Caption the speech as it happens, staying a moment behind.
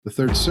The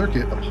Third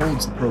Circuit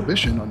upholds the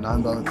prohibition on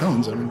nonviolent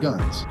felons owning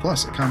guns,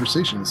 plus a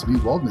conversation with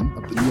Zvi Waldman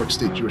of the New York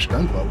State Jewish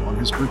Gun Club on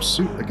his group's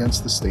suit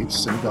against the state's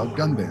synagogue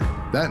gun ban.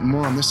 That and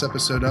more on this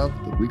episode of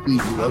the Weekly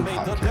Reload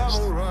podcast.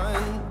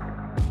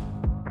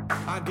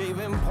 I gave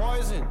him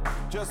poison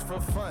just for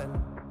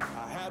fun.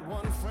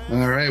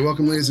 All right,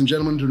 welcome, ladies and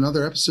gentlemen, to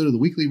another episode of the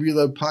Weekly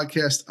Reload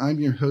podcast. I'm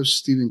your host,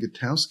 Stephen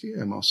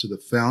Gutowski. I'm also the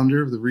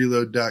founder of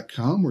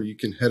thereload.com, where you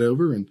can head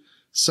over and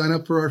sign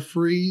up for our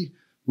free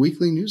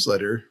weekly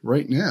newsletter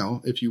right now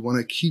if you want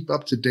to keep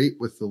up to date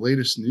with the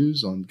latest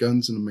news on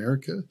guns in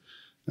America.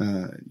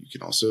 You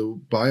can also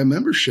buy a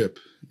membership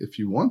if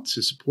you want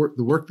to support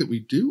the work that we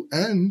do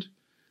and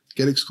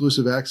get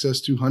exclusive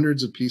access to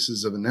hundreds of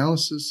pieces of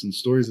analysis and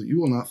stories that you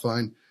will not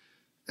find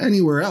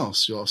anywhere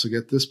else. You'll also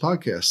get this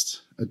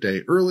podcast a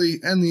day early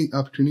and the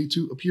opportunity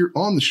to appear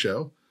on the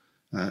show.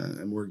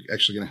 And we're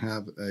actually going to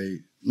have a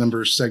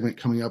members segment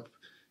coming up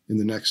in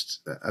the next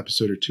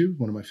episode or two,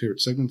 one of my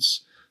favorite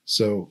segments.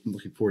 So I'm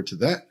looking forward to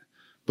that.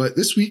 But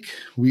this week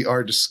we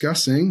are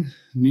discussing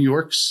New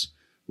York's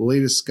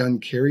latest gun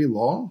carry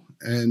law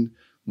and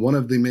one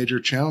of the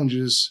major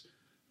challenges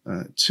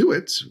to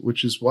it,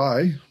 which is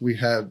why we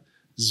have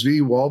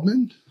Zvi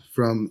Waldman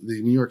from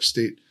the New York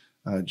State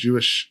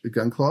Jewish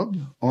Gun Club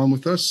on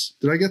with us.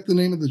 Did I get the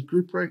name of the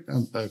group right?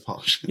 I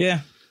apologize.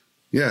 Yeah.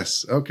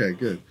 Yes. Okay,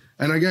 good.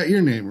 And I got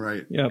your name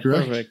right. Yeah,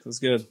 correct? Perfect. That's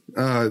good.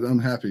 I'm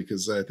happy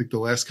because I think the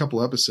last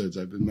couple episodes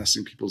I've been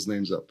messing people's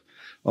names up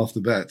off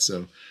the bat.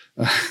 So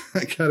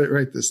I got it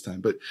right this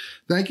time. But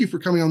thank you for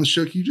coming on the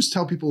show. Can you just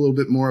tell people a little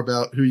bit more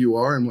about who you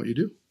are and what you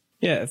do?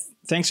 Yeah,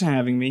 thanks for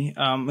having me.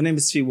 My name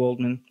is Zvi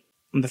Waldman.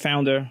 I'm the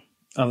founder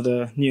of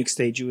the New York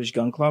State Jewish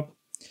Gun Club.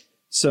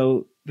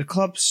 So the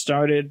club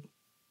started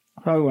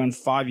probably around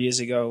 5 years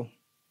ago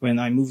when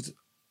I moved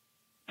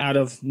out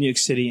of New York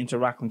City into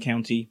Rockland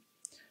County.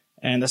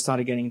 And I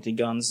started getting into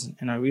guns,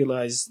 and I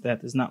realized that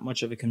there's not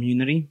much of a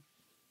community.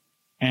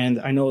 And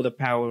I know the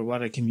power of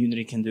what a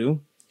community can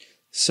do.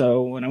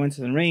 So when I went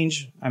to the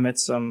range, I met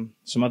some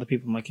other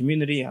people in my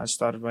community. I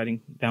started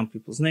writing down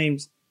people's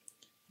names.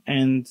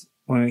 And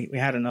when we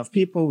had enough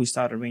people, we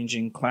started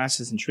arranging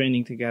classes and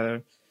training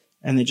together.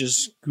 And it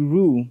just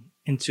grew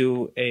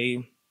into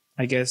a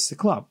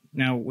club.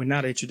 Now, we're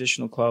not a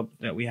traditional club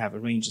that we have a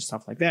range and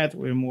stuff like that.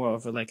 We're more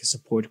of a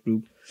support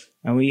group.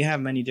 And we have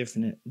many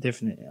different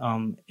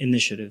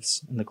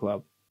initiatives in the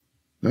club.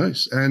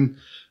 Nice. And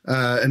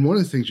one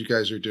of the things you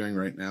guys are doing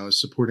right now is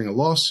supporting a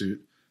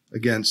lawsuit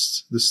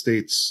against the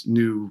state's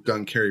new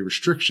gun carry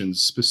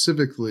restrictions,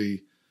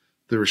 specifically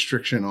the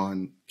restriction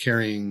on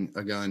carrying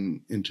a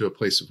gun into a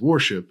place of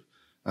worship.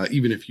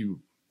 Even if you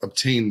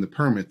obtain the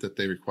permit that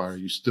they require,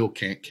 you still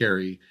can't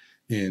carry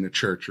in a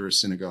church or a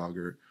synagogue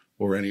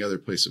or any other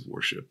place of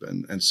worship.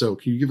 And so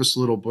can you give us a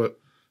little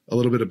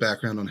bit of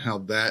background on how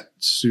that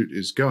suit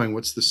is going?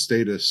 What's the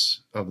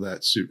status of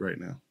that suit right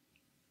now?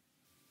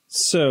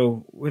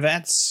 So with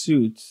that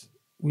suit,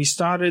 we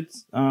started,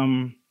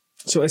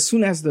 so as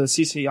soon as the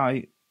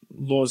CCI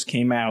laws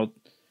came out,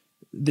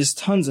 there's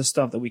tons of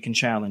stuff that we can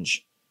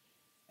challenge.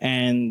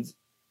 And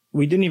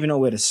we didn't even know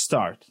where to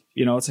start.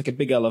 It's like a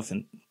big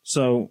elephant.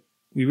 So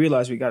we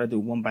realized we got to do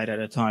one bite at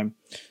a time.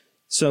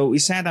 So we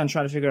sat down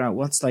trying to figure out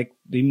what's the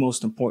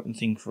most important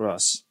thing for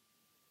us.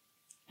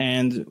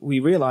 And we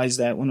realized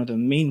that one of the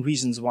main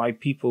reasons why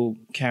people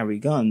carry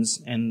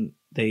guns and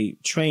they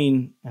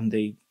train and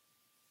they,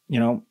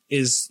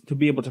 is to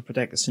be able to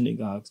protect the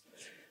synagogues.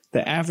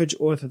 The average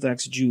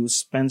Orthodox Jew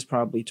spends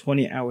probably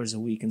 20 hours a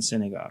week in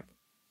synagogue.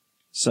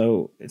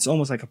 So it's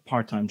almost like a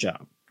part-time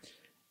job.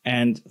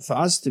 And for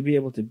us to be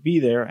able to be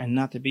there and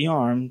not to be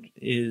armed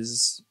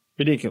is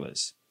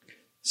ridiculous.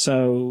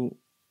 So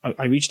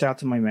I reached out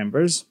to my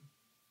members.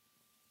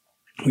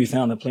 We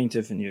found a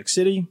plaintiff in New York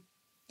City,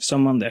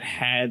 someone that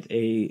had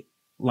a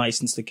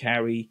license to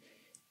carry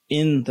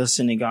in the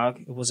synagogue.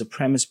 It was a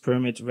premise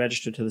permit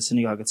registered to the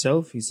synagogue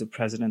itself. He's the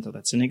president of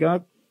that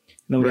synagogue.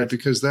 Right,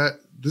 because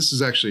this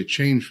is actually a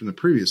change from the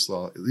previous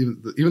law.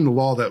 Even the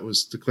law that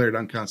was declared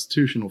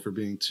unconstitutional for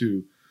being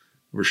too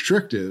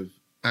restrictive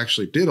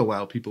actually did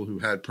allow people who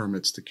had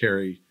permits to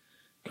carry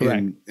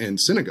in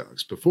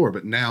synagogues before.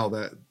 But now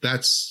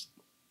that's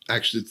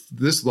actually,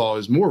 this law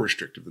is more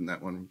restrictive than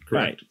that one,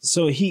 correct? Right.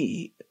 So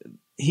he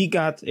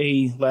got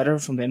a letter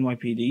from the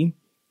NYPD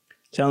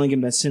telling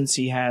him that since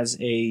he has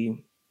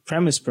a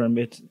premise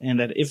permit and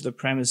that if the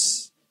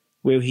premise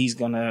where he's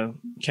going to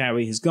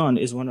carry his gun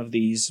is one of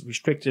these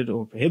restricted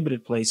or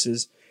prohibited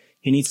places,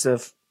 he needs to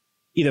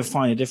either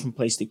find a different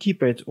place to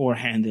keep it or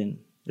hand in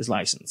his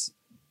license.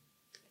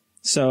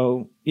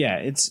 So,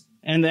 yeah,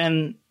 and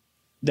then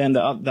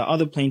the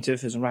other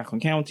plaintiff is in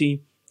Rockland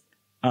County.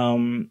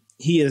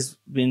 He has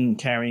been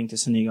carrying to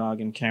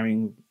synagogue and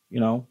carrying,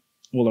 all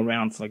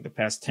around for the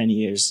past 10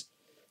 years.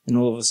 And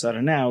all of a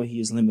sudden now he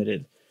is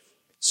limited.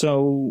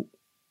 So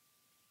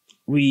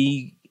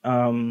we,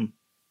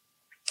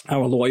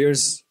 our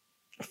lawyers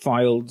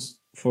filed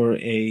for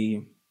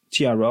a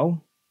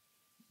TRO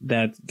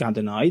that got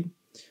denied.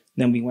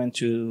 Then we went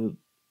to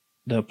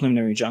the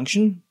preliminary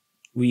injunction.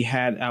 We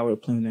had our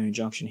preliminary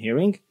injunction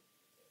hearing.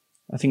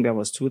 I think that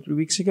was 2 or 3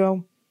 weeks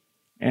ago.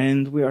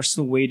 And we are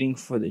still waiting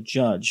for the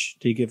judge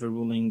to give a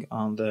ruling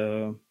on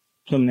the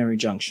preliminary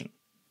injunction.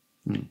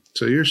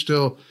 So you're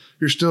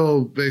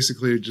still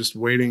basically just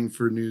waiting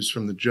for news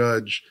from the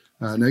judge.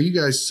 Now you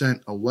guys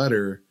sent a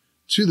letter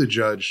to the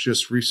judge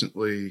just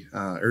recently,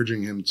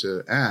 urging him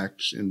to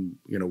act in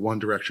one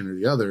direction or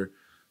the other.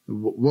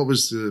 What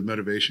was the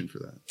motivation for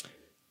that?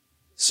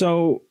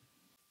 So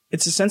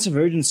it's a sense of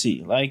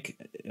urgency. Like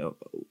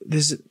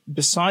this,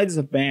 besides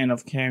the ban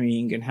of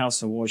carrying in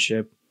house of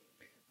worship,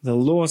 the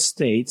law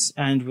states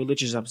and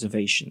religious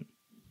observation.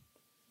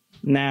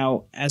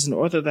 Now, as an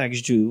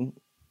Orthodox Jew,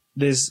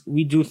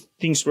 we do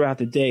things throughout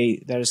the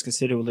day that is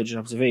considered religious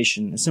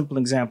observation. A simple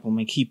example,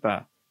 my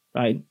kippah,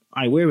 right?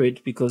 I wear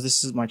it because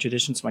this is my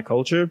tradition, it's my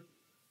culture,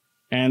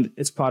 and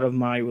it's part of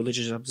my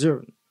religious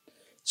observance.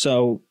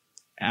 So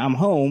I'm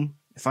home.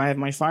 If I have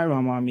my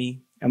firearm on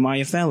me, am I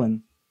a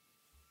felon?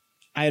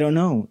 I don't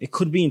know. It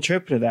could be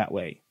interpreted that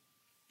way.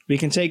 We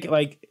can take,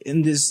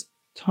 in this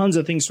tons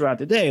of things throughout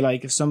the day,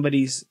 like if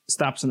somebody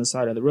stops on the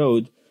side of the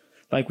road,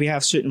 like we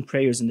have certain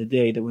prayers in the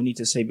day that we need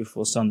to say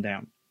before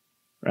sundown.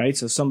 Right?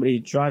 So somebody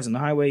drives on the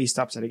highway, he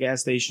stops at a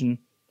gas station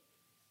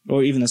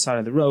or even the side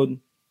of the road,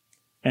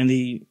 and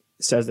he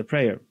says the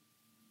prayer.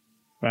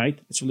 Right?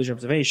 It's religious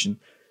observation.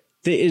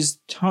 There is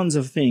tons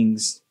of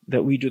things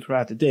that we do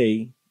throughout the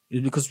day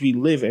because we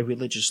live a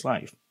religious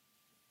life.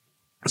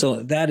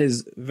 So that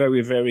is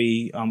very,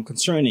 very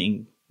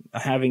concerning,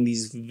 having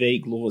these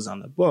vague laws on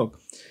the book.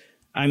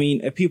 I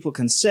mean, people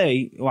can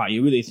say, wow,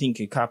 you really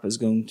think a cop is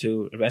going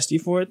to arrest you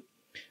for it?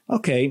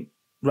 Okay.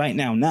 Right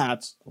now,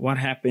 not. What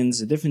happens,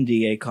 a different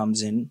DA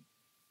comes in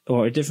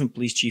or a different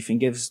police chief and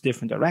gives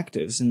different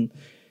directives. And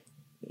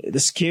the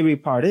scary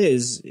part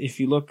is, if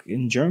you look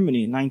in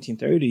Germany in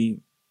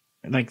 1930,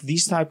 like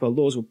these type of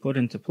laws were put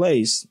into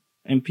place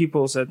and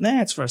people said,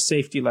 nah, it's for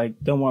safety. Like,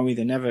 don't worry,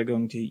 they're never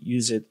going to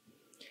use it.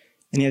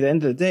 And at the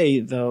end of the day,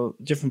 the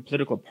different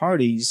political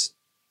parties,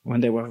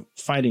 when they were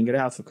fighting it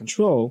out for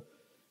control,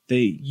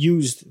 they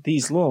used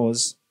these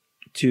laws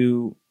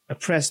to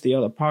oppress the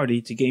other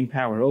party to gain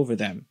power over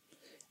them.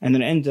 And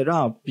then ended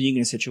up being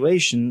in a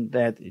situation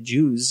that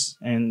Jews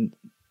and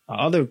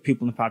other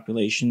people in the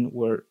population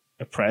were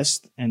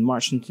oppressed and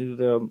marched into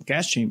the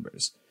gas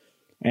chambers.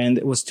 And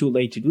it was too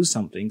late to do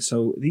something.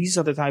 So these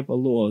are the type of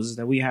laws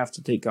that we have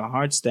to take a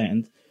hard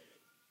stand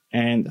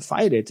and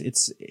fight it.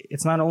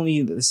 It's not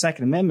only the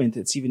Second Amendment,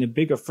 it's even a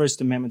bigger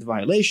First Amendment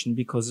violation,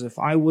 because if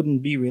I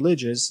wouldn't be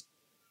religious,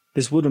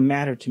 this wouldn't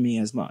matter to me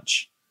as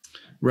much.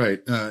 Right.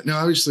 Now,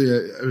 obviously,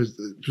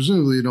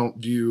 presumably you don't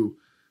view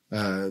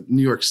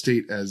New York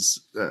State as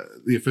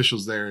the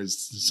officials there is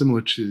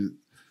similar to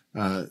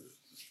the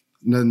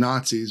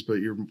Nazis, but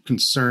you're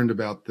concerned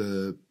about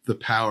the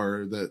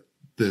power that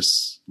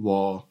this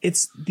law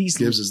gives.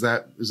 Is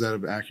that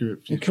an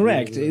accurate view?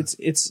 Correct.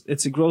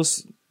 It's a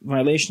gross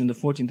violation of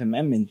the 14th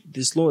Amendment.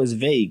 This law is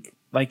vague.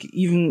 Like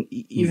even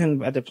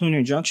at the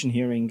preliminary injunction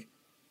hearing,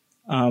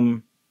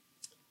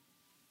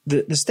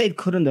 the state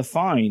couldn't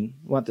define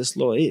what this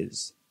law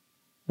is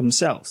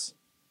themselves.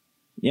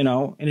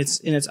 And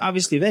it's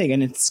obviously vague,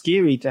 and it's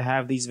scary to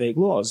have these vague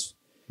laws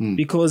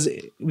because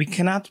we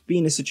cannot be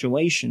in a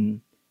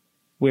situation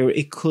where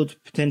it could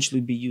potentially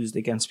be used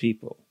against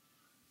people.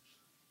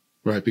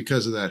 Right,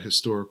 because of that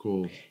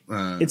historical,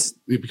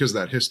 because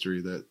of that history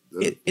of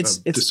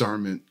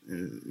disarmament,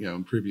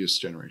 in previous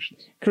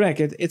generations.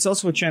 Correct. It's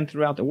also a trend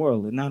throughout the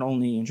world, and not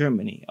only in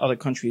Germany. Other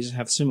countries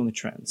have similar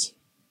trends.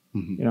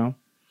 Mm-hmm.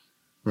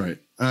 Right.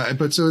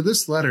 But so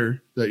this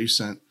letter that you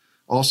sent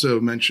also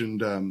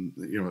mentioned,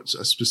 it's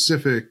a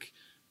specific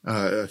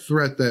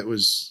threat that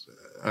was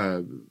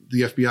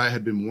the FBI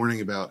had been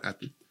warning about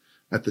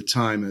at the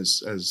time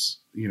as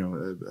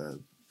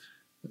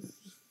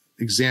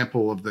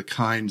example of the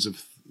kinds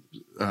of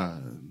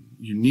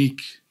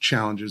unique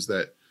challenges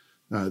that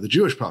the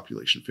Jewish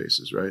population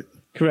faces, right?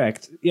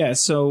 Correct. Yeah.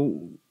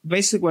 So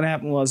basically what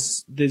happened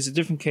was there's a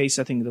different case,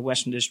 I think, in the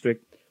Western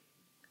District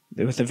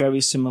with a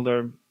very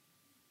similar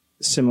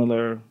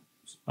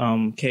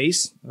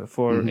case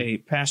for a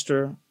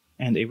pastor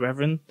and a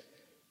reverend.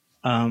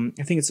 I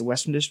think it's the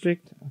Western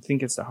District. I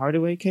think it's the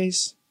Hardaway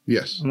case.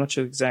 Yes. I'm not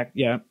sure exact.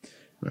 Yeah.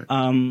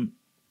 Right.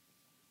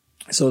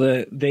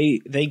 So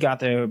they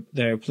got their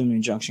preliminary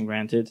injunction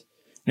granted.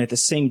 And at the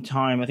same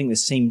time, I think the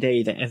same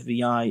day, the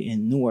FBI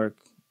in Newark,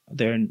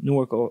 their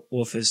Newark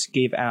office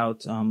gave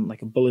out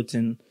like a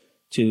bulletin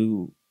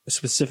to a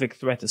specific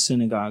threat to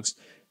synagogues.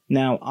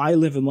 Now, I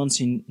live in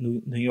Muncie,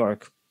 New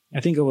York. I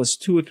think it was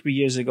 2 or 3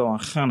 years ago on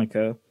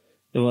Hanukkah,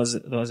 there was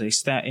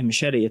a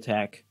machete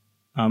attack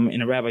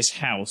in a rabbi's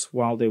house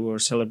while they were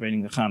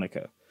celebrating the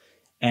Hanukkah.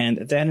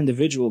 And that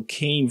individual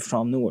came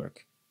from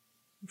Newark,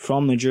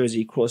 from New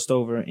Jersey, crossed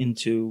over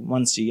into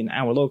Muncie, and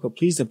our local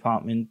police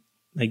department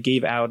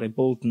gave out a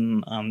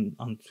bulletin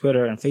on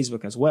Twitter and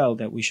Facebook as well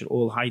that we should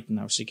all heighten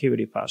our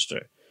security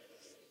posture.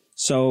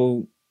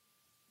 So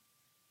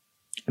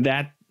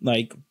that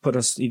put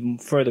us even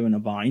further in a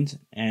bind.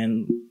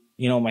 And,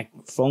 my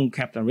phone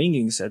kept on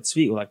ringing, said,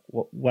 Sweet,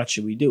 what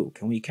should we do?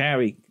 Can we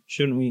carry?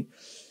 Shouldn't we?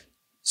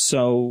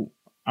 So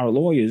our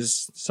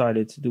lawyers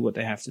decided to do what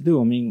they have to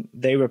do. I mean,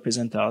 they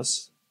represent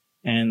us,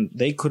 and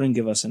they couldn't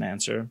give us an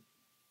answer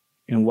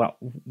in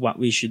what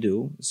we should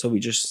do. So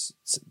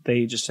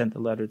they just sent a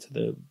letter to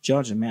the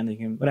judge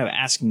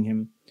asking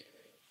him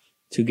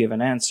to give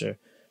an answer.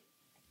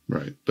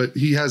 Right. But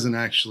he hasn't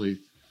actually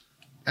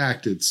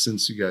acted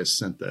since you guys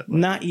sent that letter.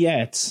 Not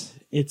yet.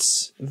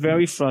 It's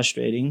very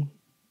frustrating.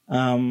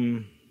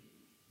 Yeah.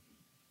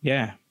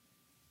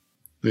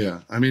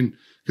 Yeah. I mean,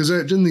 because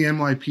didn't the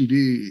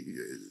NYPD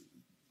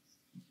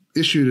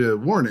issued a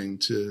warning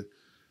to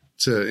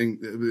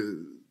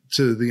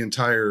the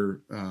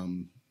entire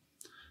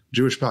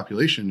Jewish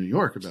population in New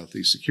York about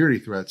these security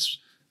threats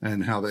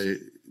and how they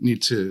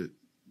need to,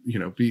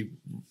 be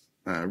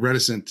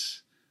reticent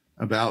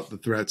about the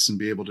threats and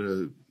be able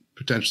to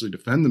potentially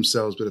defend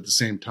themselves. But at the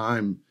same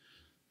time,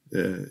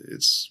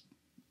 it's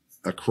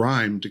a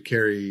crime to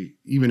carry,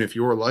 even if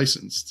you're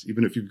licensed,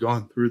 even if you've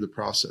gone through the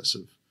process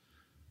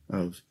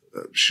of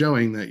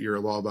showing that you're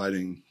a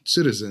law-abiding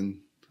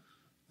citizen.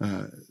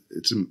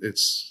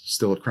 It's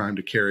still a crime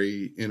to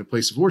carry in a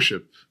place of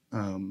worship,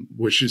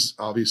 which is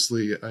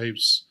obviously a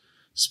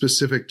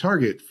specific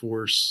target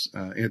for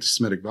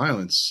anti-Semitic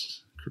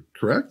violence.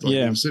 Correct? Like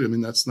yeah. I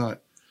mean, that's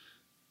not.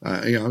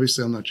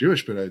 Obviously, I'm not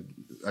Jewish, but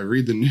I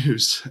read the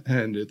news,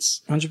 and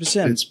it's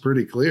 100%. It's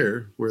pretty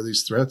clear where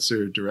these threats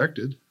are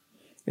directed.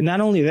 And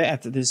not only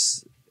that,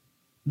 this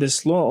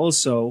law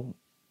also,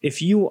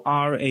 if you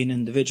are an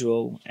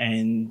individual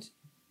and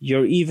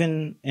you're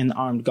even an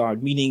armed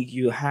guard, meaning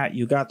you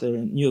got the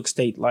New York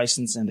State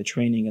license and the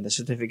training and the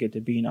certificate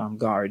to be an armed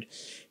guard,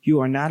 you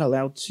are not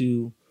allowed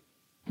to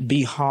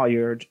be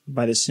hired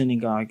by the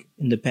synagogue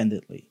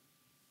independently.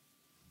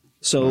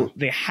 So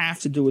They have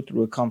to do it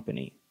through a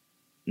company.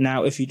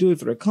 Now, if you do it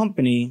through a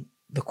company,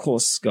 the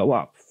costs go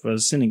up for the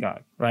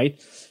synagogue, right?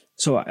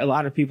 So a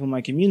lot of people in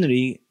my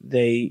community,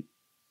 the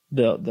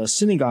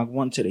synagogue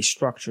wanted a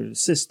structured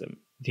system.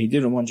 They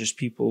didn't want just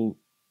people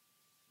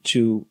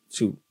to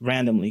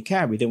randomly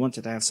carry. They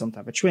wanted to have some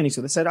type of training.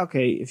 So they said,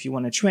 okay, if you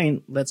want to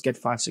train, let's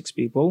get 5-6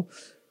 people.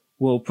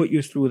 We'll put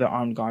you through the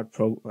armed guard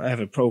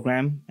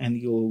program, and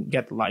you'll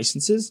get the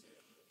licenses.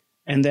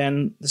 And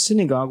then the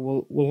synagogue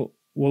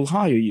will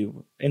hire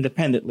you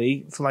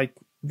independently for like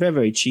very,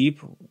 very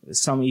cheap.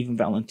 Some even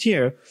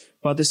volunteer,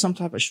 but there's some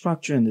type of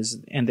structure in this,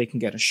 and they can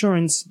get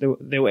insurance.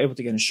 They were able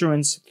to get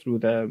insurance through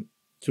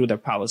their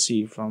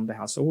policy from the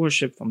house of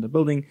worship, from the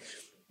building,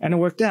 and it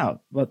worked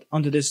out. But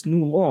under this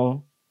new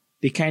law,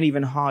 they can't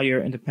even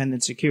hire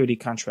independent security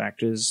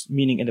contractors,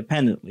 meaning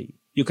independently.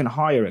 You can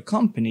hire a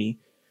company,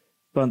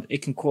 but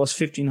it can cost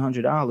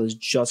 $1,500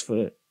 just for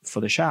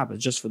the Shabbat,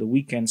 just for the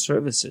weekend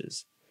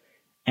services.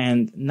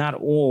 And not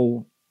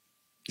all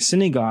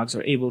synagogues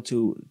are able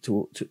to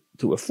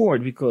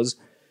afford, because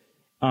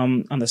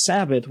on the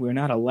Sabbath, we're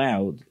not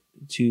allowed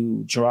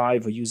to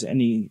drive or use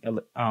any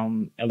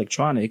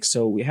electronics.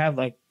 So we have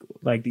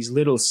like these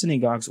little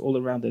synagogues all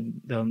around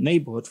the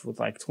neighborhood with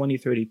like 20,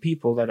 30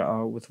 people that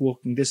are with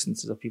walking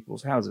distances of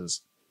people's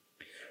houses.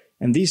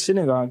 And these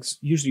synagogues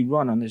usually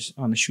run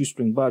on a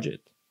shoestring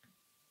budget.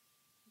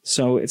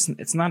 So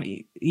it's not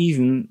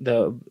even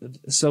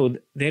so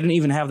they didn't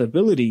even have the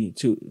ability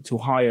to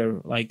hire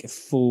like a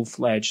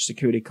full-fledged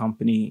security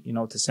company,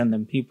 to send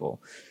them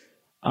people.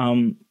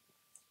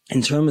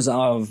 In terms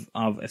of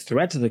a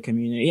threat to the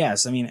community,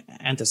 yes, I mean,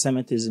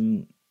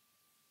 anti-Semitism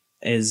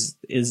is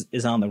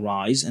on the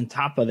rise. On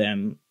top of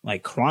them,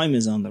 like, crime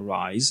is on the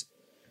rise.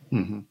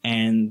 Mm-hmm.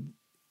 And,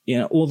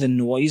 all the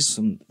noise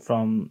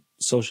from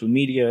social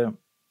media,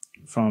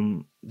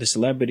 from the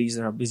celebrities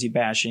that are busy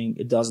bashing,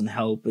 it doesn't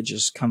help. It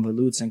just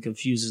convolutes and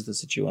confuses the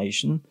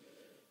situation.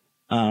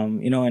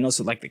 And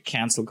also like the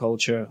cancel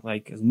culture,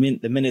 like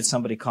the minute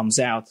somebody comes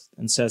out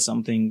and says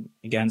something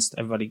against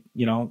everybody,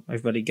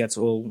 everybody gets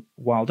all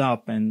wild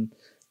up and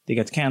they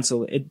get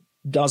canceled. It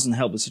doesn't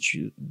help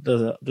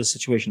the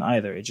situation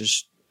either. It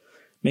just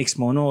makes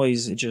more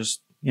noise. It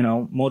just,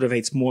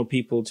 motivates more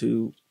people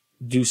to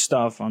do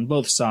stuff on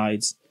both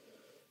sides.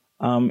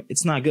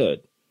 It's not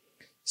good.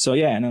 So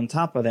yeah, and on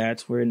top of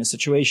that, we're in a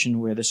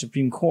situation where the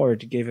Supreme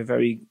Court gave a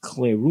very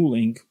clear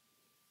ruling,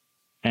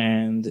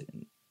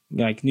 and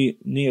like New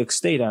York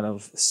State, out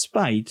of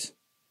spite,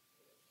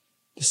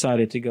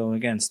 decided to go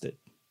against it.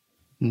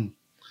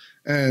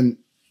 And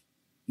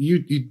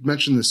you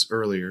mentioned this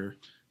earlier,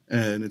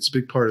 and it's a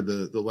big part of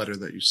the letter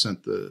that you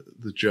sent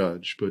the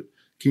judge. But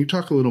can you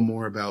talk a little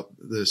more about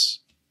this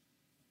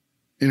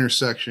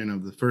intersection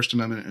of the First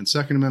Amendment and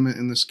Second Amendment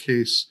in this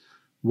case?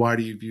 Why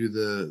do you view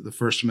the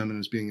First Amendment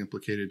as being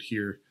implicated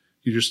here?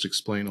 Can you just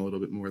explain a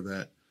little bit more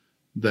that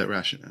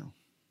rationale?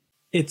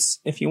 It's,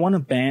 if you want to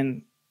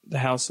ban the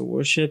house of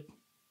worship,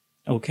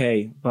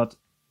 okay, but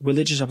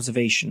religious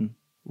observation,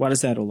 what is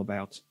that all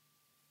about?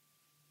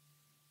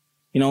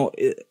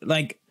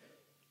 Like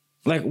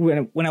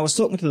when I was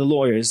talking to the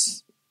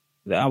lawyers,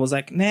 I was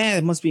like, nah,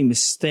 it must be a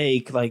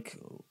mistake. Like,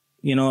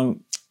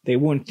 they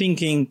weren't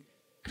thinking.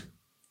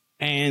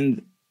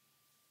 And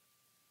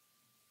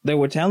they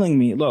were telling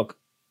me, look,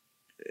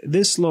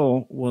 this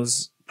law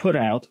was put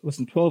out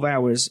within 12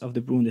 hours of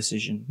the Bruin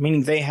decision,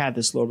 meaning they had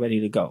this law ready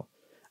to go.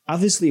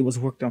 Obviously, it was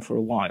worked on for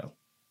a while.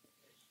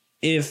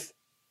 If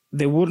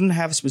they wouldn't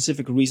have a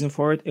specific reason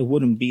for it, it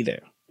wouldn't be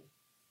there.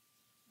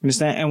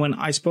 Understand? And when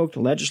I spoke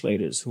to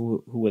legislators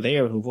who were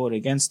there, who voted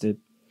against it,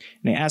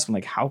 and they asked me,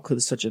 like, how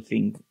could such a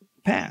thing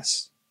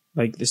pass?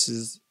 Like, this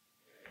is,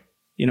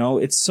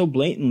 it's so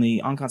blatantly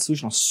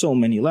unconstitutional on so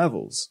many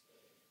levels.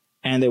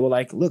 And they were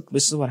like, look,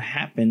 this is what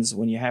happens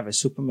when you have a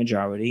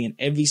supermajority and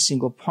every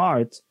single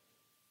part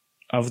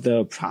of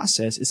the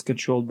process is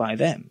controlled by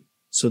them.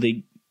 So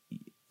they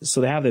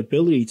have the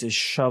ability to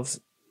shove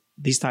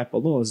these type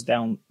of laws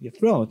down your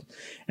throat.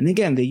 And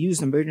again, they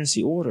use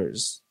emergency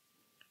orders.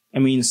 I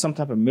mean, some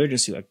type of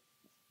emergency, like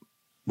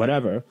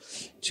whatever,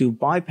 to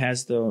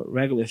bypass the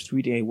regular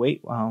 3-day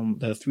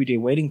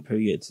waiting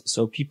period,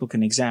 so people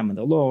can examine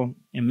the law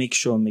and make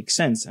sure it makes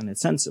sense and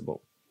it's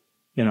sensible.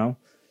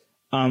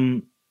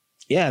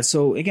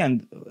 So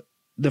again,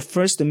 the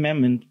First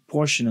Amendment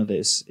portion of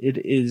this, it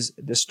is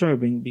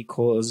disturbing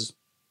because,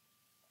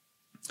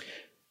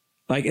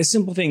 like a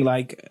simple thing,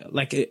 like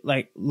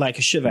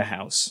a shiva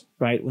house,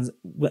 right?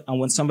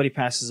 When somebody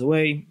passes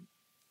away,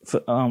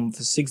 for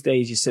 6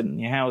 days you sit in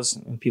your house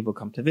and people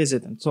come to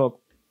visit and talk.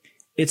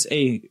 It's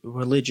a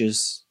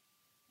religious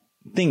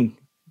thing,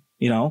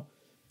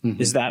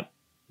 Mm-hmm. Is that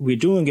we're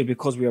doing it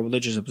because we are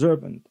religious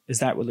observant? Is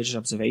that religious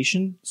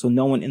observation? So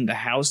no one in the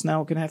house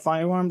now can have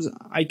firearms?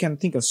 I can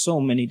think of so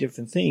many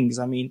different things.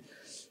 I mean,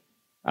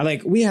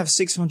 we have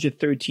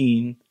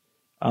 613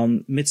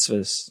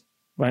 mitzvahs,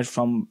 right,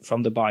 from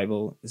the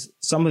Bible.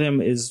 Some of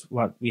them is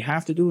what we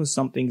have to do and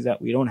some things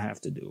that we don't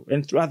have to do.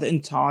 And throughout the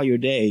entire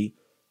day,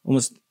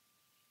 almost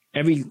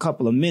every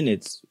couple of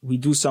minutes, we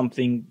do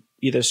something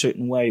either a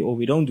certain way or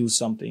we don't do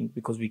something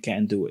because we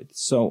can't do it.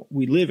 So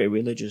we live a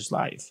religious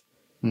life.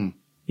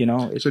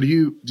 So do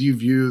you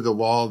view the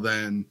law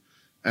then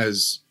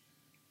as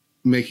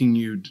making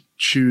you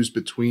choose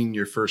between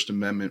your First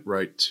Amendment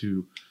right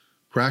to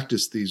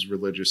practice these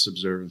religious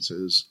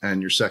observances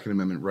and your Second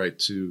Amendment right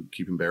to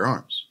keep and bear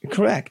arms?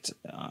 Correct.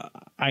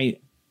 I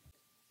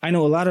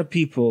know a lot of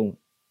people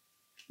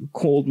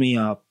called me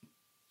up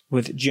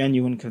with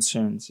genuine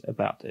concerns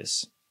about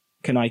this.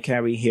 Can I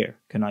carry here?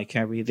 Can I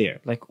carry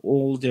there? Like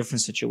all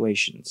different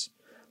situations.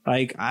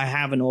 Like I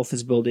have an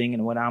office building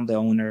and when I'm the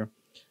owner,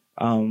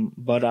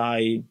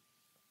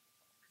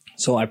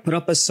 so I put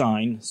up a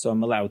sign, so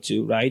I'm allowed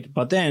to, right?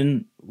 But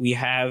then we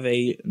have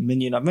a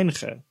minyan of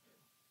mincha.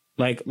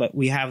 Like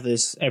we have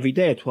this every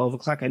day at 12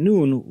 o'clock at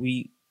noon.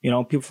 We,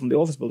 people from the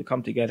office building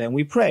come together and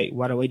we pray.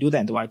 What do I do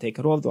then? Do I take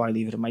it off? Do I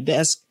leave it at my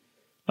desk?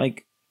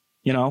 And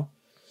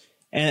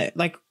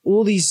like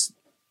all these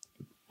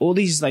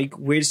like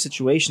weird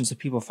situations that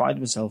people find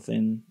themselves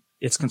in,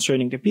 it's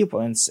concerning to people.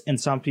 And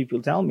some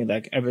people tell me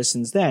like ever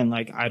since then,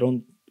 like I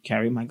don't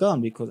carry my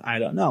gun because I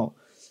don't know.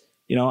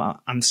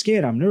 I'm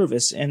scared, I'm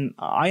nervous, and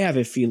I have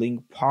a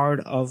feeling part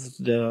of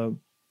the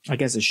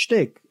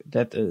shtick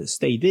that the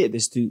state did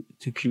is to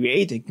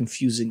create a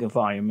confusing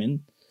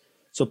environment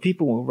so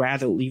people will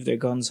rather leave their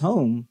guns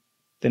home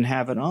than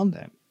have it on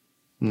them.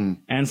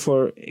 And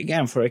for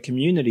a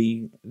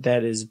community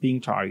that is being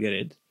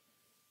targeted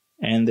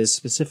and there's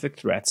specific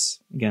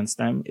threats against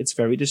them, it's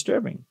very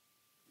disturbing.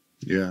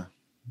 Yeah.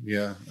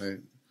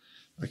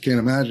 I can't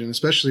imagine,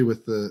 especially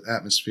with the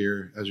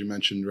atmosphere, as you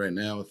mentioned right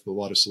now, with a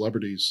lot of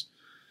celebrities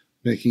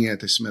making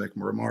anti-Semitic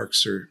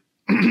remarks or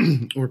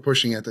or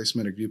pushing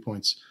anti-Semitic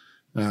viewpoints.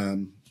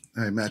 I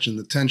imagine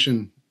the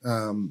tension,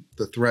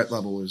 the threat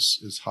level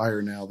is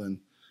higher now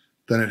than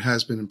it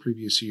has been in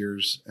previous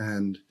years.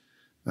 And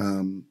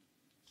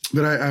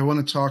but I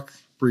want to talk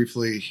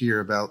briefly here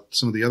about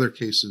some of the other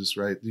cases,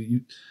 right?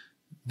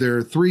 There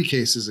are 3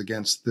 cases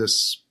against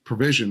this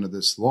provision of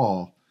this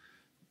law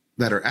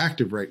that are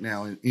active right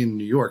now in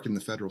New York in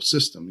the federal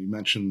system. You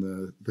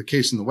mentioned the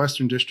case in the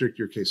Western District,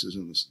 your case is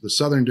in the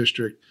Southern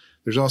District.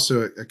 There's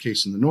also a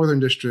case in the Northern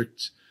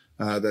District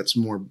that's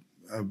more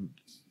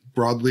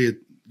broadly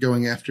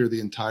going after the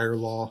entire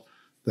law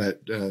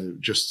that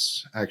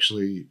just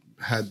actually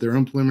had their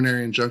own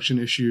preliminary injunction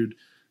issued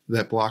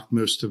that blocked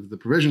most of the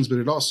provisions, but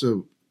it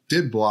also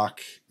did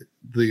block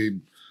the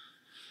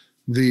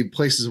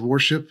places of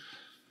worship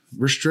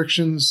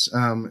restrictions,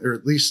 or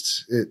at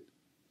least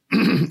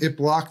it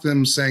blocked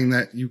them, saying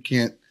that you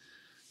can't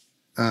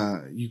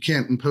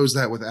impose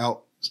that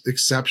without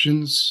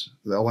exceptions,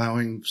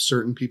 allowing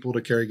certain people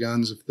to carry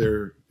guns if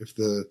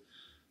the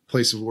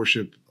place of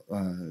worship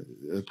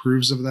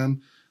approves of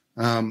them.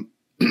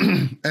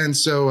 And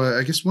so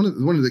I guess one of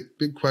the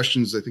big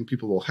questions I think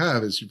people will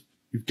have is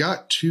you've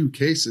got 2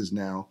 cases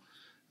now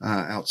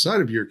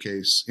outside of your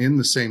case in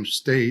the same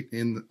state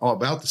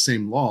about the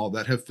same law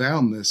that have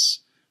found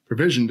this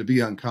provision to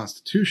be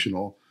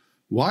unconstitutional.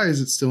 Why is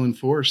it still in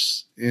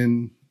force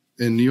in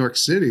New York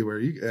City where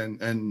you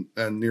and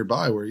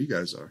nearby where you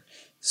guys are?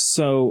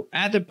 So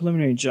at the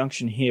preliminary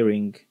injunction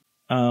hearing,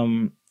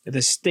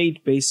 the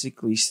state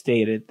basically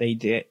stated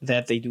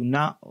that they do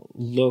not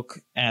look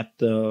at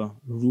the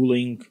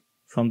ruling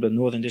from the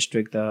Northern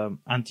District, the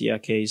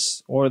Antioch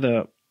case, or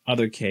the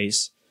other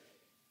case,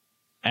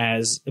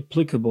 as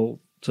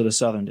applicable to the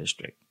Southern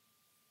District.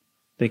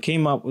 They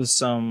came up with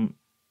some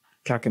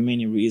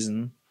cockamamie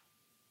reason.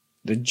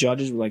 The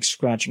judges were like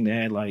scratching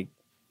their head like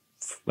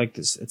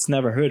this. It's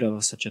never heard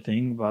of such a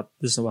thing, but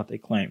this is what they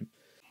claim.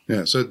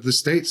 Yeah, so the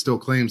state still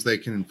claims they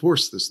can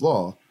enforce this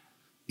law,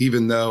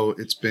 even though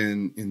it's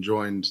been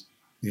enjoined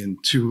in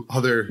 2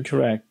 other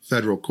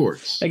federal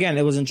courts. Again,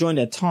 it was enjoined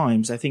at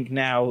times. I think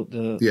now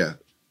the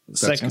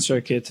Second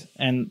Circuit,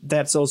 and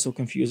that's also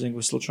confusing.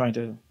 We're still trying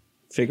to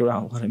figure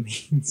out what it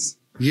means.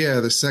 Yeah,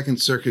 the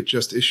Second Circuit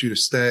just issued a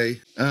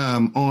stay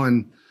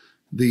on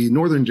the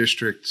Northern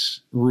District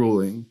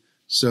ruling.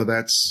 So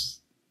that's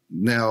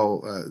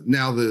now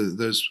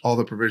those all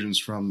the provisions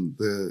from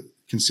the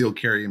Concealed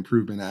Carry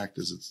Improvement Act,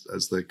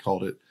 as they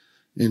called it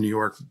in New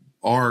York,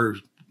 are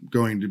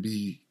going to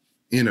be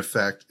in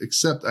effect.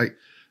 Except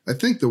I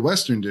think the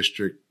Western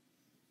District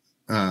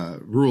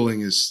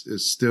ruling is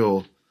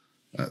still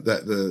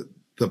that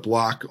the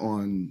block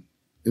on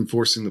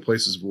enforcing the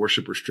places of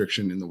worship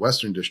restriction in the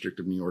Western District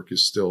of New York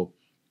is still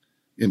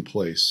in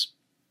place.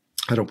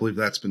 I don't believe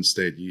that's been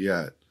stayed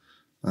yet.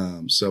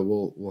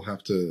 So we'll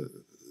have to.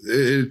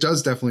 It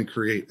does definitely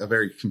create a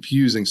very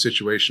confusing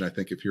situation, I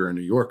think, if you're a New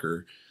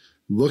Yorker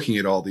looking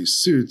at all these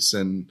suits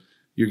and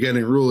you're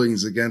getting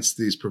rulings against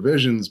these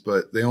provisions,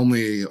 but they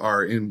only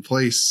are in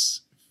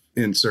place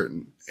in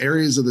certain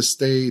areas of the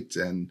state,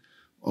 and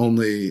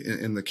only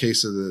in the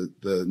case of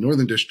the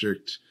Northern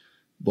District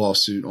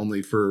lawsuit,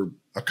 only for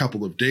a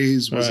couple of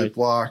days was it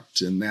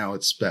blocked, and now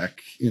it's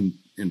back in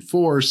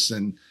force.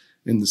 And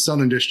in the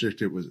Southern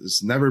District,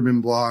 it's never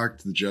been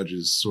blocked. The judge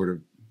is sort of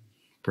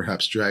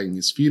perhaps dragging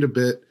his feet a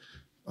bit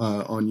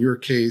on your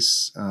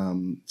case.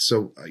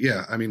 So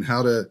yeah, I mean,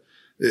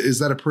 is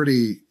that a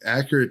pretty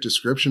accurate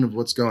description of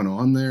what's going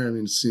on there? I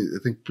mean, I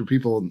think for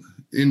people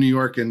in New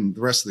York and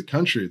the rest of the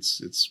country,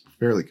 it's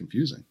fairly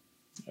confusing.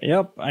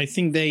 Yep. I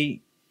think the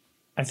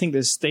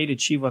state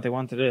achieved what they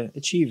wanted to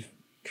achieve,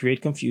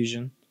 create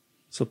confusion.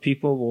 So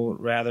people will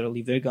rather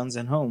leave their guns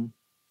at home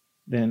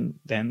than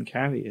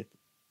carry it.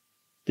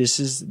 This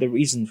is the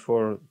reason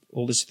for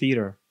all this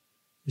theater,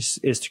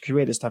 is to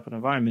create this type of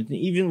environment. And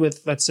even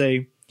with, let's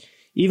say,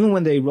 even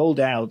when they rolled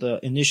out the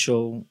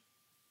initial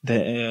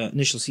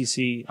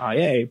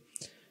CCIA,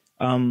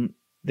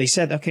 they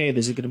said, okay,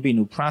 there's going to be a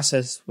new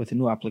process with a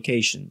new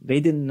application. They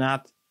did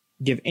not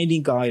give any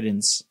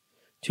guidance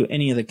to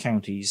any of the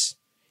counties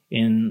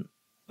in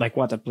like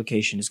what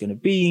application is going to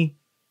be,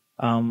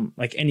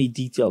 like any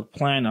detailed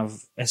plan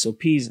of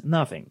SOPs,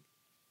 nothing.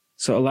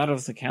 So a lot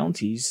of the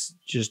counties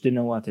just didn't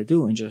know what to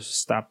do and just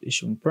stopped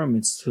issuing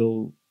permits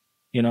till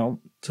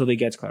they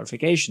get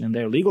clarification. And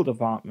their legal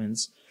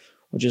departments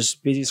were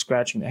just busy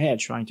scratching their head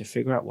trying to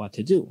figure out what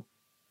to do.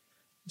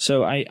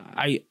 So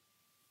I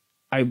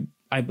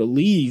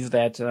believe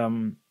that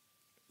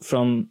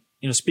from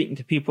speaking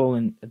to people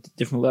at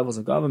different levels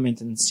of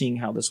government and seeing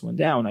how this went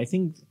down, I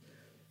think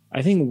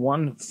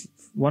one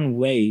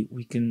way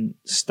we can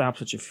stop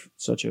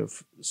such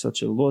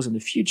a laws in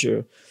the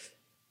future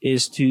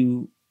is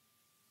to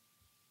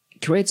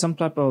create some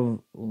type of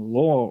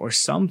law or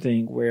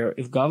something where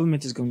if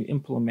government is going to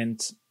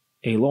implement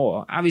a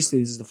law, obviously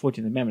this is the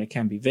 14th Amendment, it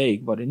can be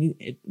vague, but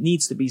it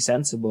needs to be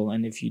sensible.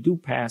 And if you do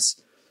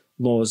pass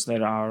laws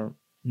that are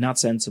not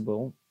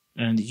sensible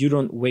and you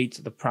don't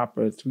wait the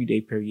proper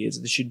 3-day periods,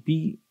 there should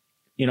be,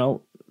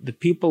 the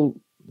people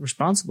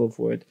responsible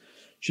for it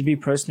should be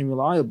personally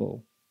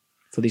reliable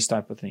for these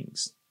type of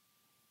things.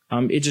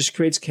 It just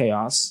creates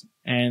chaos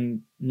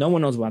and no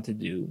one knows what to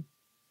do.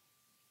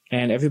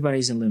 And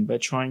everybody's in limbo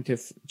trying to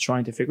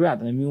figure out.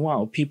 And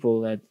meanwhile,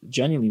 people that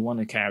genuinely want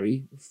to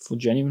carry for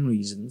genuine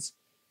reasons,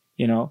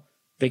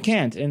 they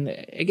can't. And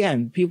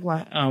again, people,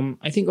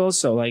 I think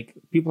also like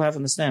people have to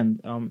understand,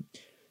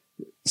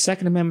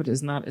 Second Amendment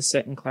is not a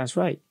second-class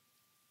right.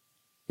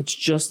 It's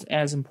just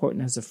as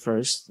important as the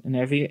First and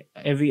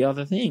every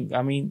other thing.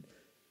 I mean,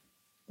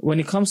 when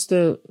it comes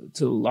to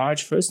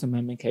large First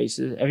Amendment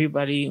cases,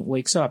 everybody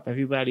wakes up.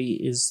 Everybody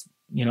is,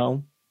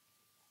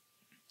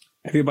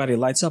 everybody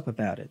lights up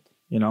about it.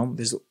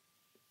 There's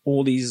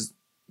all these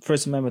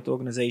First Amendment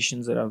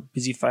organizations that are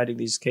busy fighting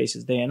these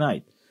cases day and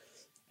night.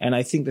 And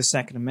I think the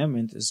Second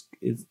Amendment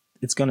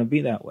it's going to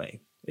be that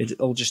way.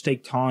 It'll just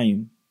take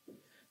time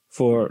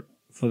for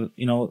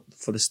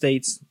the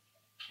states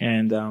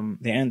and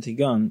the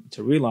anti-gun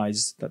to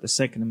realize that the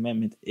Second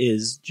Amendment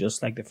is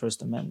just like the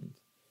First Amendment.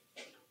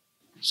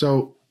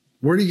 So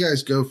where do you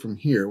guys go from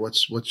here?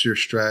 What's your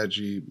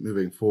strategy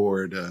moving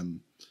forward?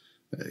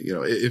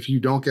 If you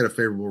don't get a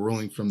favorable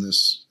ruling from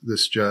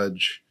this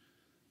judge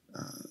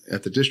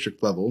at the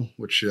district level,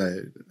 which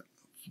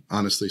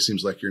honestly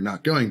seems like you're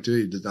not going to,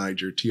 he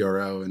denied your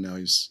TRO, and now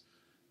he's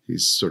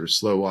sort of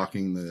slow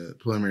walking the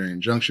preliminary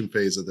injunction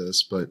phase of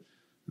this. But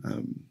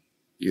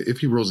if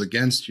he rules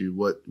against you,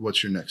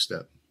 what's your next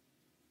step?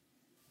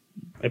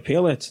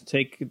 Appeal it.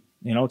 Take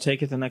it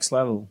to the next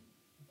level.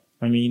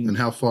 I mean, and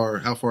how far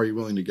are you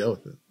willing to go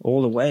with it?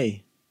 All the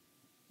way,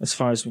 as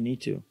far as we need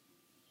to.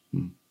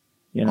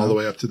 All the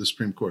way up to the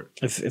Supreme Court.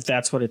 If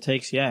that's what it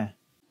takes, yeah.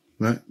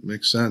 That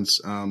makes sense.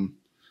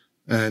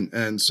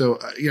 And so,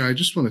 I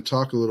just want to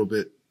talk a little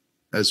bit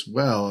as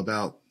well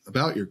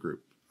about your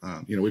group.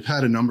 We've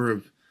had a number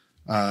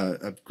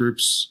of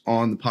groups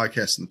on the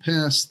podcast in the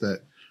past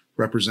that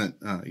represent,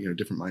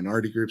 different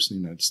minority groups in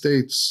the United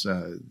States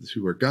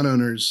who are gun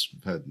owners.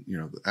 We've had,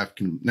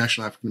 the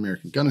National African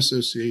American Gun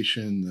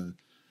Association,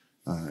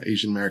 the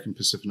Asian American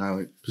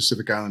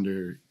Pacific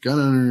Islander gun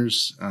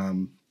owners,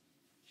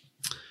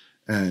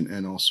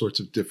 and all sorts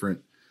of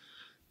different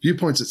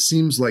viewpoints. It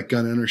seems like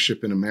gun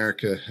ownership in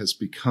America has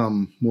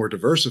become more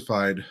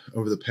diversified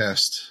over the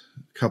past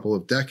couple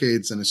of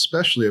decades, and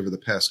especially over the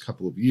past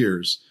couple of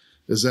years.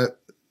 Is that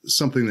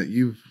something that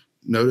you've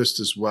noticed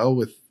as well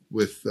with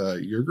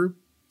your group?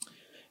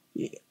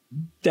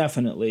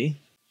 Definitely.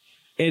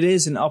 It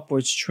is an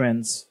upwards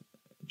trend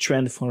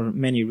for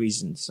many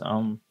reasons.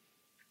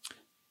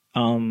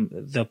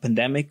 The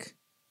pandemic,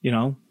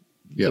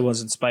 there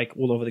was a spike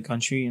all over the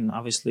country, and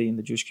obviously in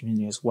the Jewish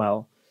community as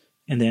well.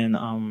 And then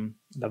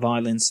the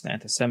violence, the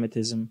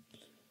anti-Semitism.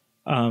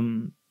 At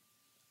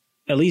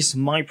least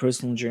my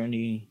personal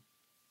journey,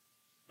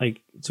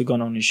 to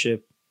gun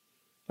ownership.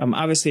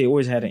 Obviously, I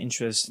always had an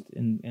interest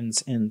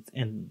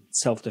in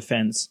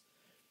self-defense.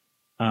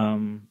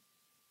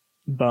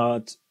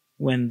 But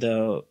when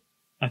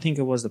I think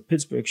it was the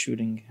Pittsburgh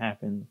shooting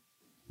happened,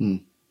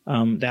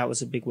 that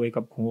was a big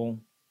wake-up call.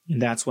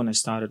 And that's when I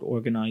started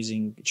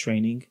organizing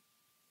training.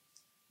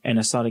 And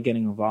I started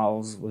getting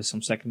involved with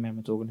some Second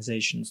Amendment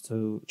organizations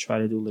to try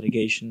to do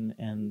litigation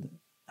and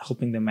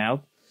helping them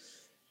out.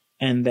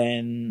 And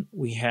then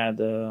we had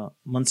the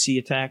Muncie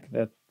attack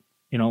that,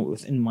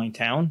 within my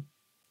town.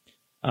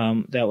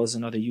 That was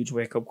another huge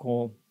wake-up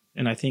call.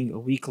 And I think a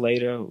week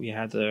later, we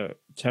had the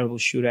terrible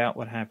shootout,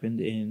 what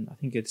happened in, I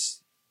think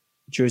it's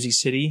Jersey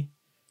City,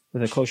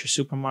 with a kosher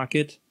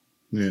supermarket.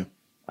 Yeah.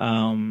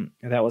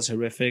 That was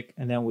horrific.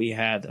 And then we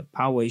had a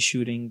Poway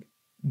shooting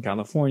in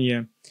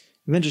California.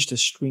 And then just a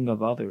string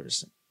of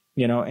others,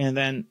 and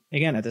then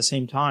again, at the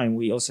same time,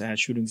 we also had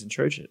shootings in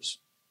churches,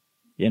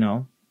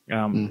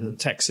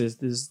 Texas,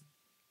 there's,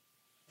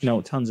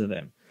 tons of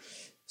them.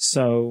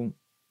 So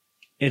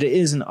it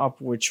is an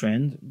upward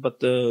trend, but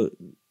the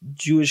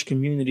Jewish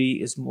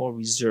community is more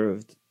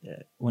reserved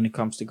when it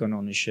comes to gun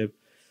ownership.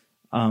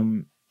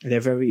 They're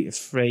very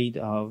afraid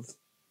of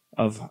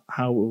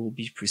how it will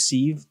be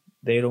perceived.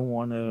 They don't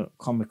want to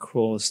come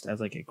across as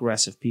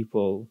aggressive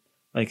people,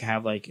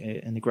 have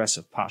an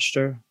aggressive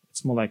posture.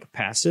 It's more like a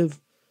passive.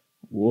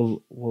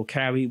 We'll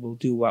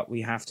do what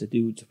we have to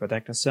do to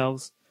protect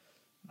ourselves.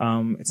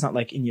 It's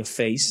not in your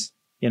face,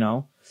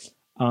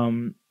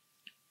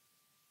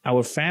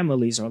 Our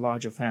families are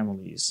larger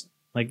families.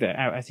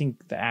 I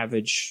think the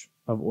average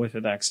of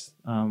Orthodox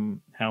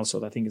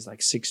household, I think is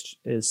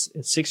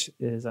six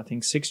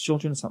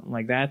children, something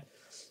like that.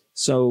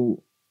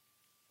 So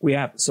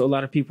a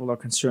lot of people are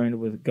concerned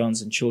with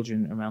guns and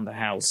children around the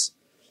house.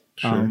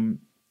 Sure.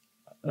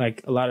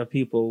 A lot of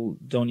people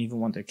don't even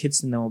want their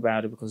kids to know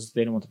about it because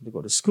they don't want them to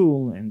go to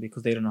school and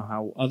because they don't know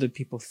how other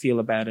people feel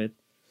about it.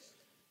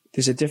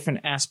 There's a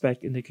different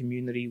aspect in the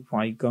community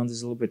why guns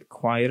is a little bit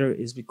quieter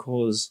is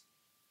because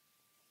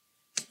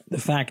the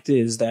fact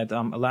is that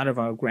a lot of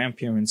our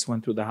grandparents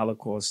went through the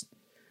Holocaust,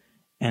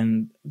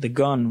 and the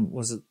gun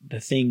was the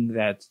thing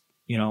that,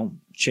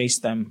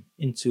 chased them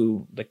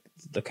into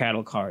the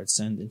cattle carts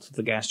and into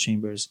the gas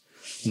chambers.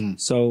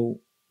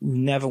 So we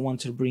never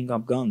wanted to bring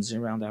up guns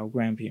around our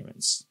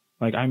grandparents.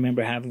 I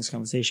remember having this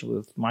conversation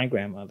with my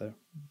grandmother,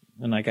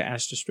 and I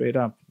asked her straight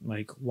up,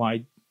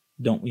 why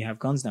don't we have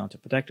guns now to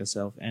protect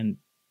ourselves? And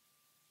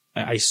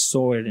I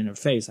saw it in her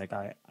face.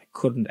 I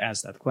couldn't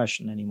ask that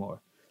question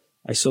anymore.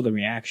 I saw the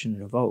reaction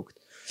it evoked.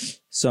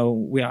 So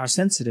we are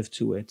sensitive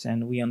to it,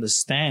 and we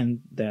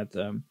understand that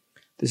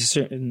there's a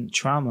certain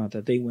trauma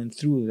that they went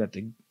through that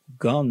the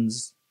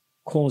guns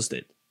caused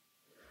it.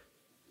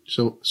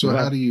 So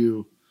how do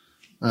you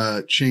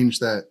change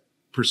that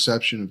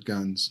perception of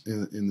guns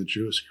in the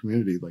Jewish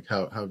community?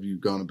 How have you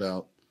gone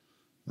about,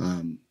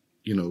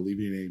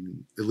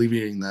 alleviating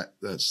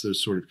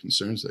those sort of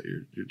concerns that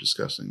you're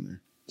discussing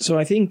there? So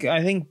I think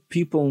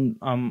people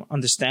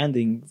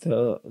understanding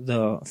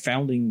the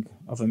founding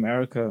of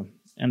America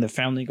and the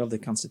founding of the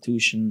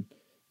Constitution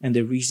and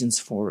the reasons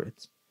for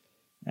it,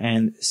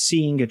 and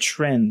seeing a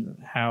trend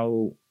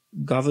how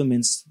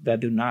governments that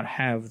do not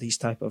have these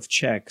type of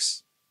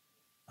checks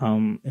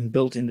and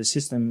built in the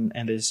system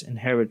and this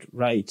inherent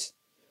right,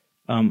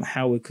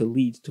 how it could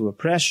lead to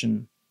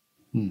oppression.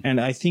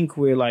 And I think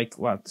we're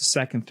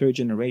second, third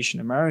generation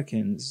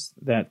Americans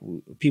that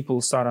people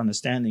start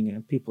understanding it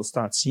and people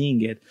start seeing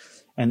it.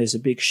 And there's a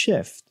big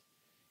shift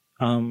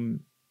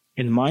in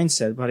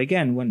mindset. But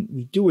again, when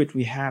we do it,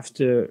 we have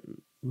to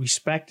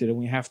respect it and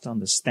we have to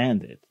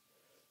understand it.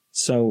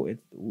 So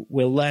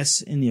we're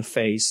less in your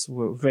face.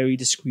 We're very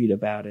discreet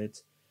about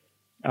it.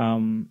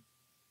 I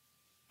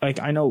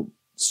know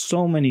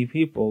so many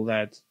people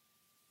that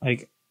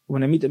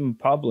when I meet them in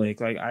public,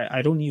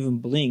 I don't even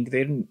blink.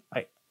 They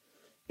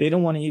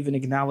don't want to even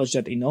acknowledge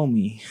that they know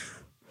me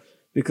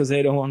because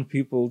they don't want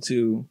people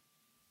to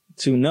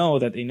know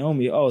that they know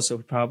me. Oh, so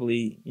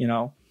probably,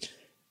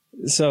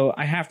 So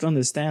I have to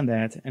understand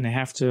that, and I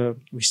have to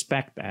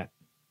respect that,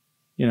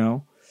 you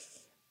know.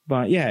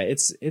 But yeah,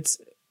 it's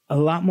a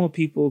lot more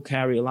people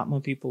carry, a lot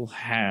more people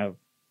have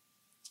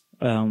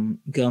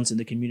guns in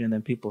the community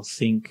than people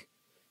think.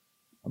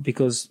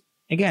 Because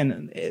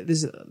again,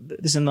 there's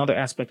another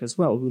aspect as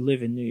well. We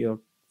live in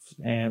New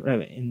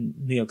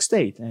York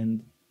State,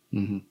 and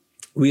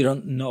we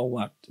don't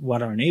know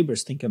what our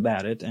neighbors think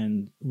about it,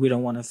 and we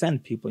don't want to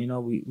offend people. You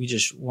know, we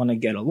just want to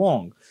get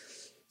along.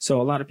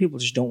 So a lot of people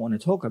just don't want to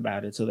talk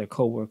about it to their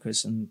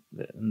coworkers and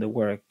the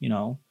work, you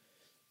know.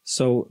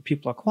 So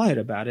people are quiet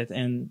about it,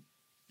 and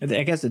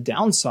I guess the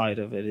downside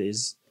of it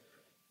is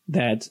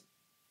that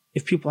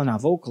if people are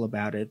not vocal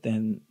about it,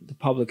 then the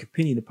public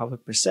opinion, the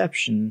public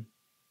perception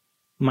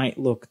might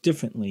look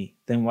differently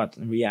than what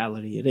in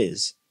reality it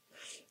is.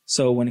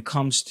 So when it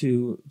comes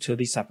to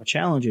these type of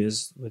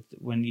challenges,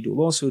 when you do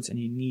lawsuits and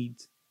you need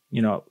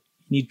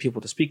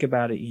people to speak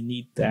about it, you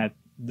need that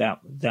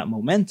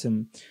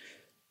momentum.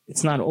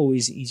 It's not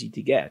always easy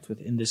to get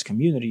within this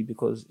community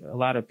because a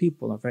lot of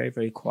people are very,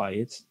 very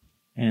quiet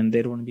and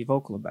they don't want to be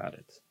vocal about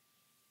it.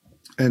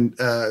 And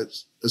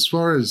as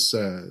far as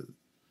the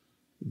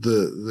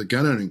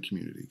gun owning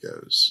community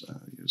goes,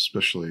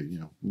 especially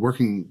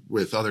working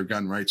with other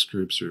gun rights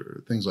groups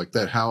or things like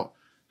that, how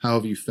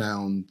have you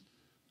found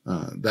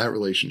that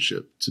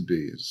relationship to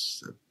be?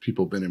 Have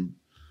people been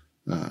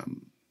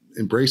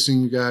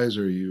embracing you guys?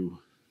 Or are you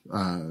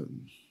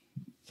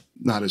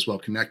not as well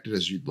connected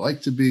as you'd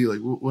like to be?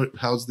 Like,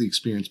 how's the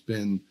experience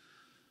been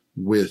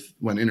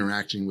when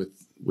interacting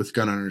with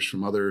gun owners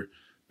from other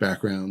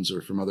backgrounds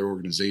or from other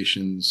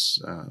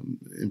organizations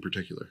in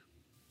particular?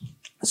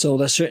 So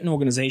there's certain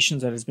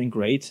organizations that has been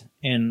great,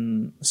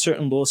 and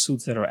certain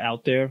lawsuits that are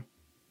out there.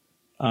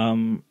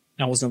 I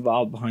was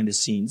involved behind the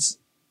scenes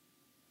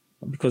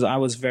because I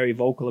was very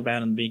vocal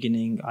about it in the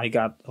beginning. I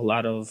got a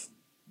lot of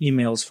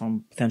emails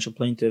from potential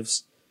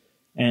plaintiffs,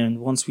 and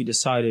once we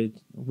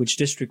decided which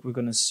district we're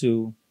going to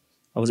sue,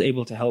 I was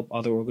able to help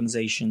other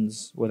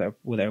organizations with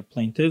our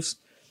plaintiffs.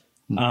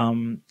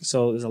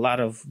 So there's a lot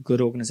of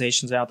good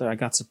organizations out there. I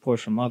got support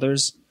from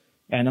others,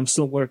 and I'm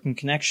still working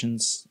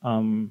connections.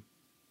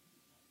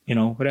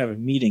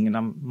 Meeting,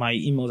 and my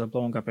emails are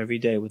blowing up every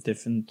day with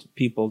different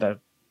people that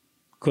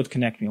could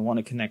connect me and want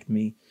to connect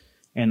me,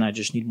 and I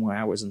just need more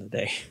hours in the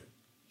day.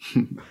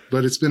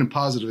 But it's been a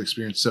positive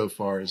experience so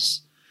far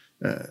as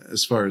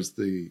far as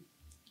the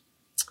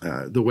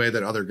way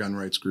that other gun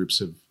rights groups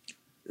have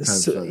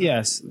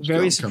yes,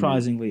 very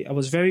surprisingly. I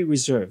was very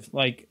reserved.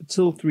 Like,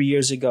 till 3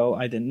 years ago,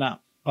 I did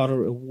not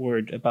utter a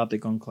word about the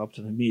gun club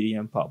to the media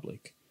and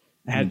public.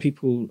 I had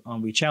people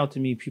reach out to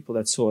me, people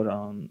that saw it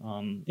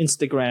on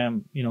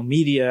Instagram,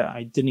 media.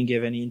 I didn't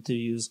give any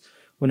interviews.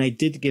 When I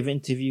did give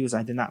interviews,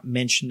 I did not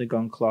mention the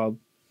gun club.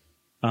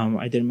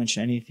 I didn't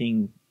mention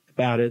anything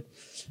about it.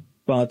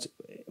 But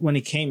when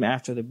it came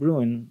after the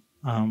Bruin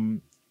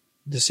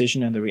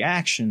decision and the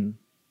reaction,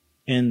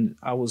 and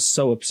I was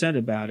so upset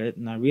about it,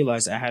 and I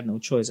realized I had no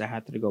choice. I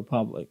had to go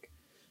public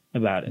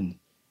about it.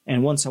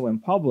 And once I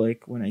went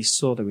public, when I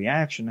saw the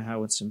reaction and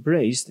how it's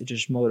embraced, it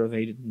just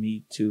motivated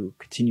me to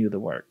continue the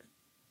work.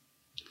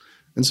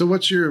 And so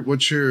what's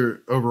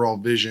your overall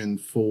vision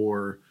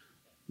for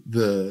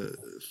the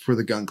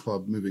gun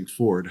club moving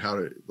forward? How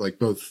to, like,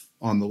 both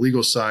on the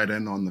legal side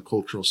and on the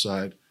cultural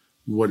side,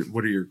 what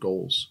are your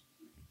goals?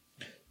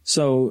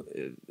 So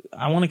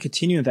I want to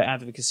continue the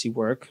advocacy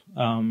work,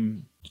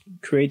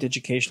 create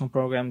educational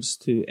programs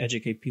to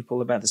educate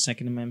people about the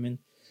Second Amendment,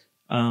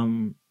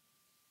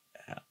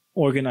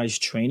 organize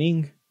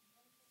training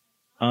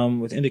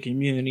within the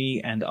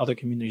community and other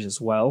communities as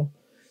well,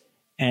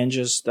 and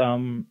just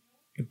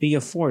be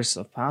a force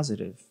of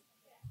positive.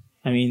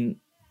 I mean,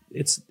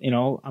 it's,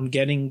 I'm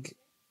getting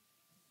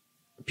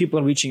people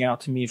are reaching out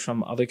to me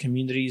from other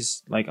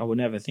communities like I would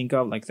never think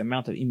of, like the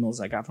amount of emails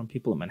I got from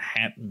people in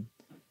Manhattan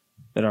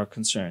that are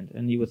concerned.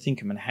 And you would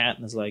think of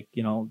Manhattan as like,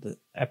 the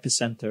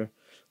epicenter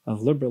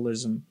of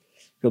liberalism.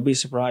 You'll be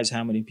surprised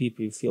how many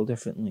people feel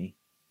differently.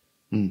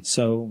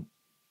 So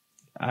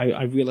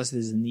I realize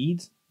there's a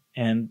need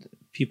and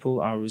people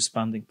are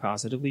responding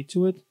positively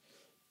to it.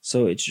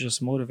 So it's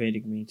just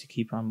motivating me to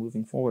keep on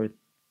moving forward.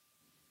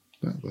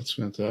 Yeah, that's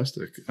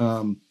fantastic.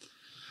 So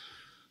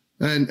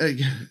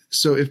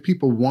if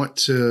people want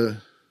to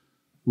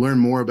learn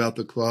more about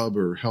the club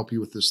or help you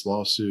with this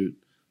lawsuit,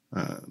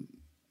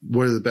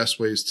 what are the best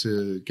ways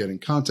to get in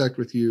contact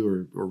with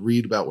you or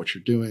read about what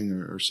you're doing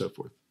or so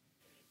forth?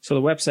 So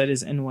the website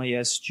is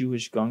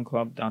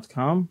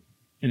nysjewishgunclub.com.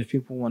 And if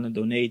people want to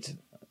donate,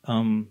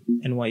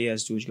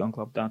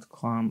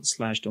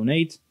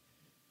 nysjewishgunclub.com/donate,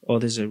 or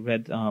there's a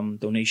red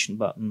donation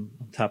button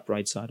on the top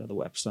right side of the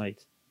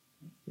website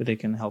where they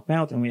can help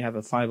out. And we have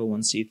a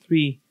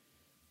 501c3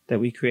 that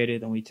we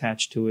created and we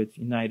attached to it,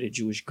 United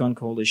Jewish Gun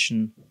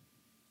Coalition.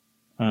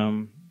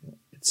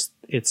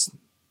 It's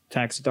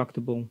tax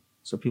deductible,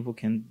 so people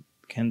can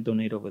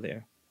donate over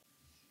there.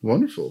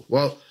 Wonderful.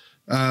 Well,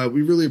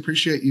 we really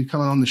appreciate you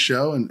coming on the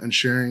show and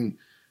sharing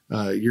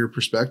your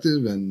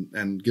perspective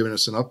and giving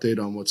us an update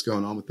on what's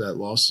going on with that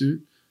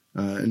lawsuit.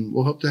 And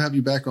we'll hope to have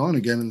you back on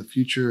again in the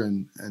future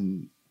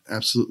and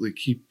absolutely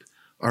keep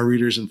our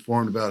readers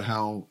informed about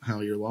how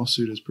your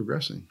lawsuit is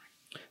progressing.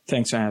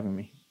 Thanks for having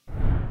me.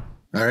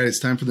 All right, it's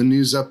time for the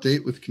news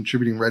update with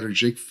contributing writer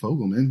Jake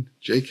Fogelman.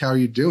 Jake, how are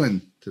you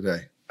doing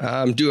today?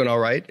 I'm doing all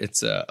right.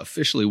 It's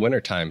officially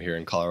wintertime here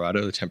in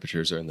Colorado. The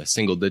temperatures are in the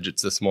single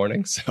digits this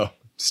morning, so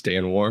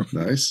staying warm.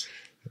 Nice.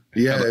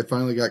 Yeah, it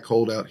finally got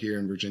cold out here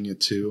in Virginia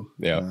too,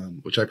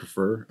 which I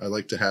prefer. I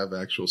like to have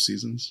actual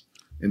seasons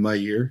in my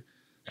year.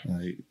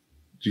 I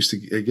used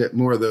to get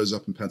more of those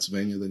up in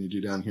Pennsylvania than you do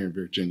down here in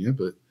Virginia,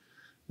 but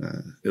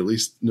at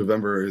least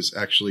November is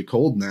actually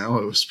cold now.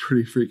 It was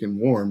pretty freaking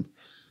warm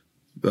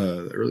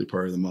the early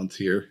part of the month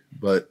here,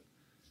 but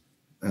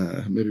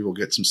maybe we'll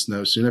get some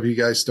snow soon. Have you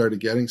guys started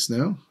getting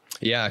snow?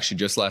 Yeah, actually,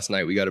 just last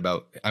night we got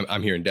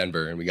I'm here in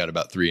Denver, and we got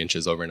about 3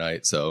 inches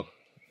overnight. So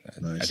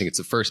nice. I think it's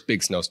the first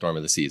big snowstorm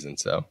of the season.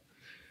 So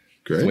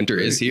great, winter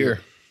is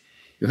here.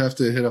 You'll have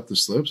to hit up the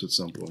slopes at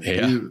some point.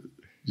 Yeah. Do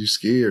you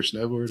ski or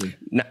snowboard?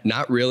 Or?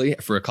 Not really.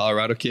 For a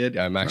Colorado kid,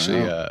 I'm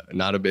actually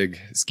not a big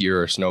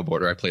skier or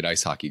snowboarder. I played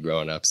ice hockey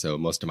growing up, so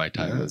most of my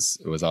time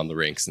was on the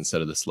rinks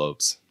instead of the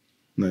slopes.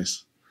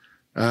 Nice.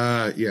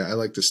 I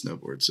like to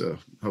snowboard, so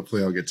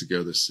hopefully I'll get to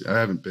go this. I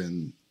haven't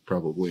been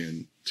probably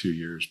in 2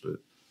 years,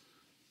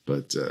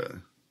 but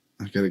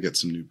I got to get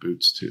some new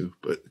boots too.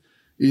 But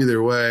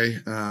either way,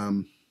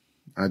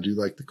 I do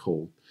like the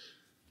cold.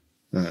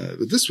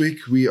 But this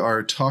week we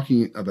are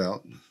talking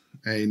about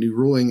a new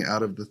ruling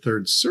out of the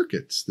Third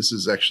Circuit. This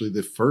is actually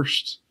the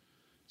first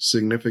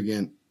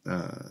significant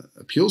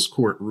appeals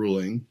court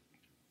ruling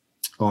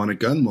on a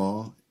gun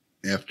law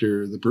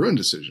after the Bruin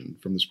decision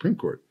from the Supreme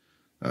Court.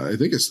 I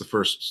think it's the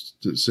first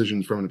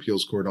decision from an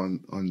appeals court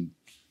on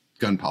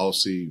gun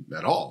policy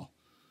at all.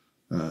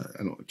 I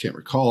can't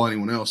recall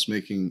anyone else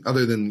making,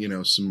 other than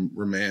some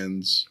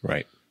remands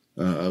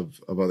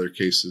of other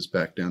cases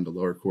back down to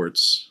lower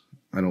courts.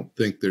 I don't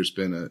think there's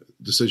been a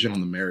decision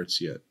on the merits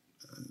yet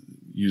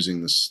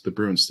using the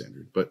Bruin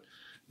standard. But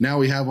now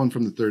we have one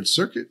from the Third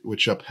Circuit,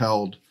 which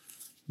upheld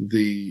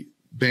the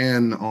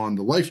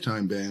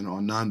lifetime ban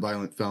on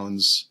nonviolent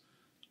felons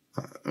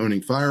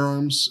owning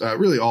firearms,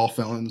 really all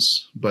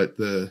felons, but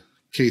the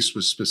case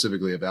was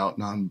specifically about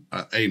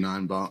a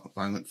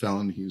non-violent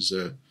felon. He's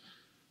a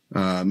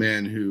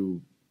man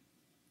who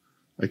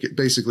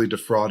basically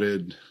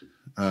defrauded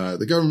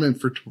the government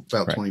for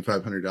about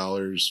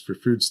 $2,500 for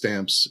food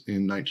stamps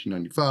in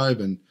 1995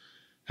 and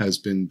has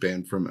been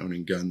banned from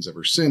owning guns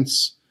ever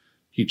since.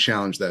 He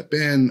challenged that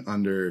ban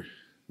under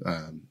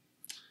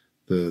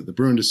the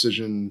Bruin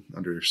decision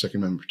under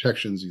Second Amendment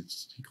protections.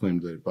 He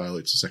claimed that it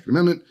violates the Second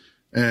Amendment.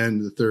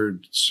 And the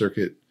Third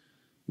Circuit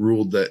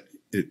ruled that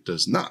it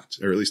does not,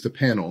 or at least a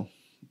panel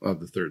of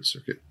the Third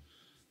Circuit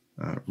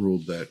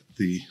ruled that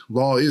the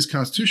law is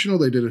constitutional.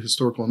 They did a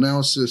historical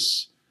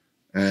analysis.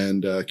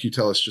 And can you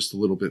tell us just a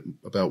little bit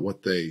about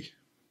what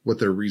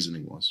their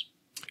reasoning was?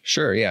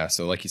 Sure, yeah.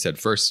 So like you said,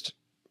 first,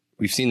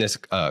 we've seen this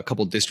a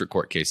couple district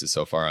court cases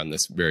so far on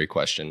this very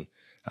question.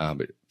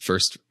 But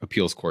first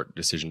appeals court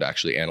decision to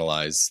actually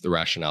analyze the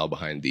rationale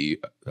behind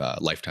the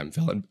lifetime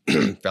felon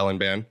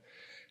ban.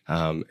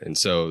 And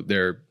so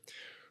their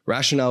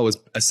rationale was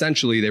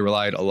essentially they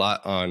relied a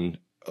lot on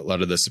a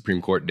lot of the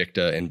Supreme Court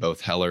dicta in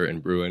both Heller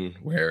and Bruin,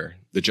 where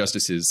the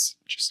justices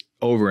just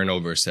over and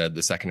over said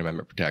the Second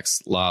Amendment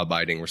protects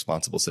law-abiding,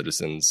 responsible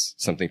citizens,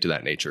 something to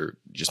that nature,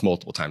 just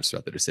multiple times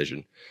throughout the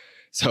decision.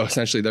 So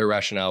essentially their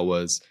rationale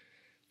was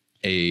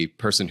a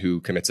person who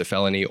commits a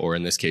felony, or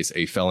in this case,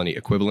 a felony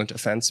equivalent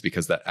offense,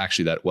 because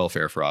that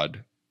welfare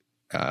fraud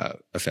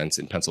offense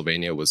in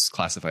Pennsylvania was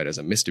classified as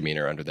a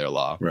misdemeanor under their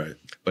law, right?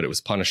 But it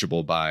was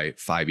punishable by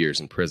 5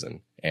 years in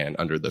prison. And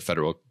under the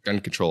Federal Gun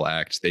Control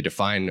Act, they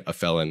define a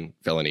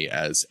felony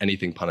as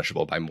anything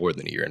punishable by more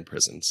than a year in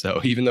prison.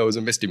 So even though it was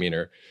a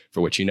misdemeanor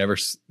for which he never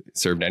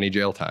served any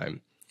jail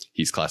time,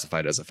 he's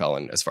classified as a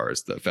felon as far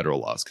as the federal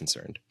law is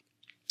concerned.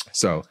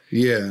 So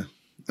yeah,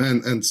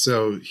 and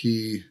so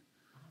he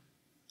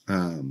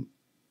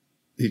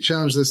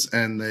challenged this,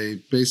 and they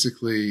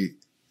basically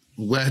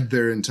led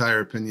their entire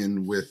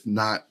opinion with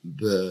not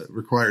the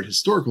required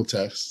historical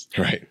tests,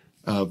 right,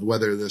 of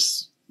whether the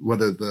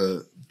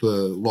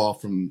law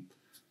from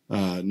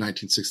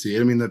 1968.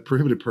 I mean, the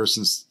prohibited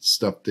persons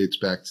stuff dates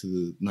back to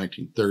the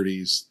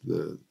 1930s.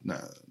 The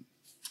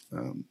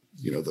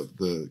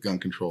gun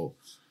control,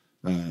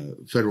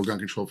 federal gun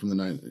control from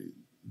the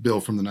bill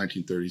from the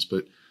 1930s,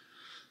 but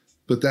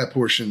that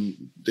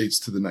portion dates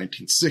to the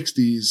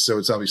 1960s. So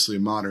it's obviously a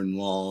modern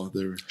law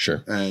there.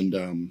 Sure.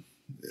 And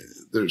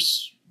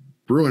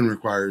Bruin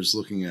requires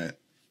looking at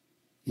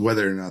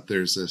whether or not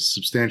there's a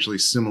substantially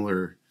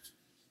similar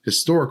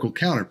historical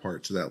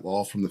counterpart to that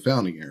law from the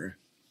founding era.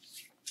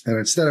 And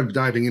instead of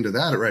diving into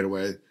that right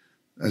away,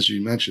 as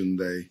you mentioned,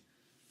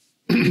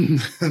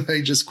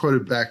 they just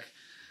quoted back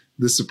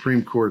the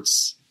Supreme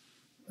Court's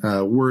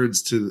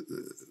words to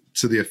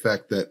the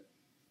effect that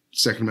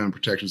Second Amendment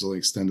protections only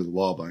extend to the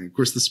law-abiding. Of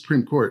course, the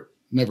Supreme Court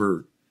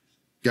never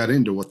got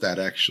into what that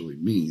actually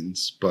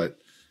means, but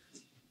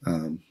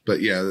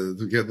yeah,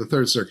 the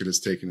Third Circuit has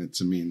taken it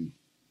to mean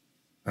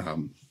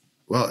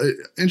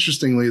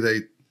Interestingly,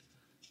 they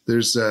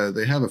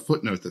have a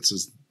footnote that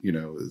says,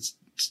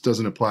 it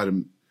doesn't apply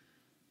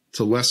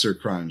to lesser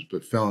crimes,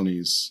 but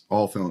felonies,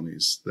 all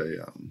felonies, they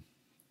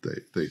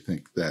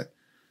think that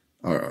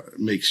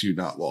makes you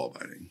not law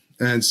abiding.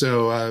 And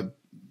so,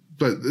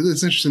 but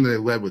it's interesting they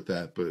led with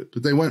that,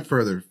 but they went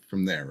further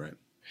from there, right?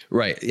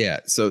 Right.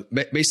 Yeah. So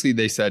basically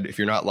they said, if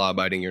you're not law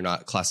abiding, you're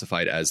not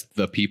classified as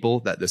the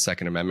people that the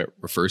Second Amendment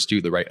refers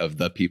to, the right of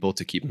the people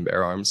to keep and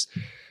bear arms.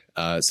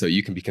 So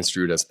you can be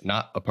construed as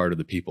not a part of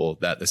the people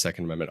that the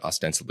Second Amendment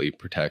ostensibly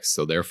protects.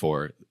 So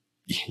therefore,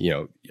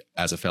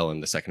 as a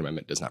felon, the Second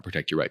Amendment does not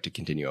protect your right to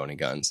continue owning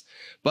guns.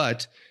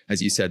 But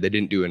as you said, they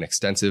didn't do an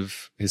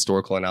extensive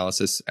historical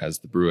analysis as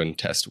the Bruin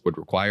test would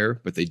require,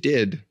 but they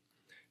did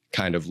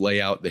kind of lay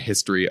out the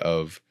history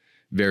of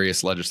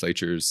various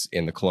legislatures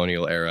in the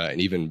colonial era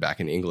and even back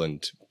in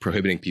England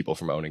prohibiting people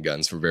from owning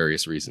guns for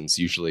various reasons.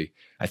 Usually,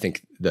 I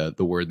think the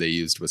word they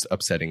used was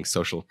upsetting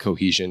social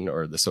cohesion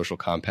or the social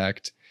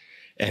compact.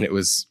 And it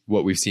was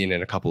what we've seen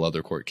in a couple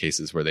other court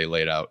cases where they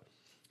laid out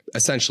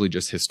essentially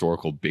just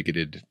historical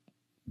bigoted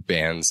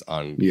bans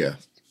on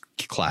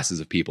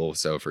classes of people.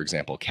 So, for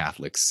example,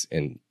 Catholics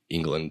in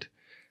England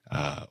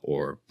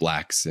or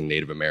Blacks and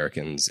Native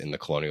Americans in the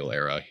colonial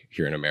era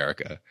here in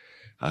America.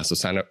 So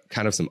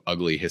kind of some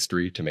ugly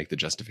history to make the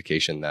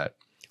justification that,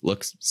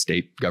 look,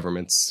 state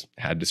governments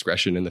had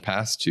discretion in the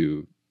past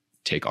to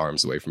take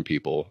arms away from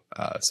people.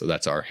 So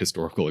that's our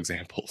historical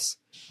examples.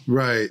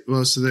 Right.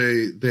 Well, so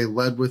they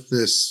led with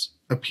this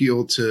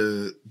appeal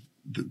to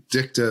the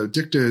dicta.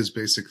 Dicta is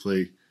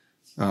basically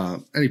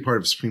any part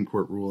of a Supreme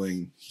Court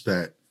ruling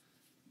that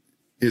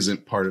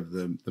isn't part of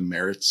the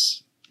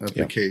merits of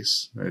the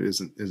case, right?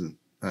 Isn't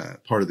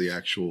part of the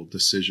actual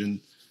decision,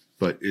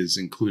 but is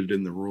included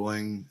in the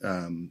ruling.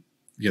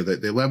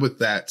 They led with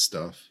that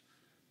stuff.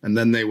 And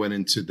then they went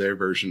into their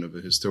version of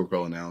a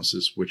historical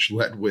analysis, which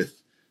led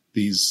with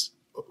these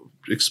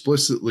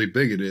explicitly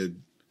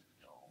bigoted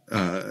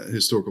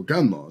historical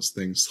gun laws,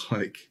 things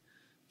like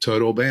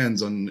total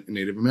bans on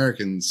Native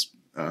Americans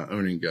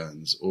owning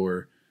guns,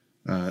 or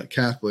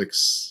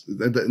Catholics.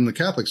 And the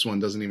Catholics one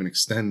doesn't even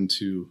extend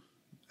to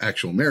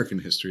actual American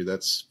history.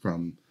 That's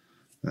from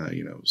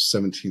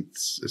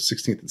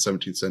 16th and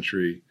 17th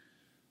century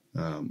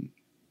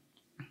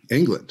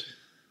England,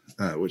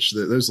 which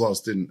those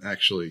laws didn't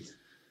actually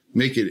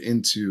make it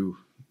into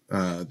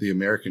the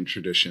American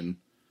tradition,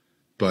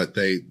 but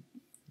they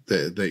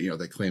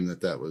claim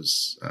that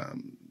was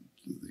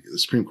the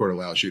Supreme Court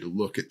allows you to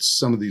look at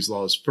some of these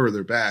laws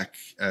further back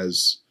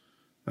as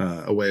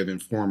a way of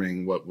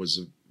informing what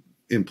was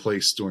in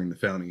place during the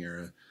founding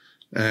era.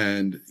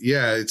 And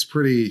it's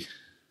pretty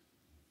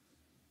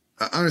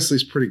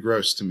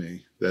gross to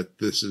me that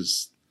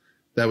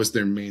that was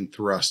their main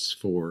thrust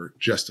for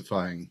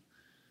justifying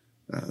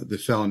the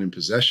felon in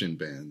possession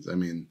bans. I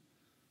mean,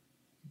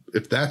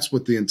 if that's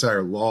what the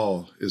entire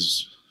law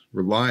is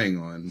relying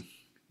on,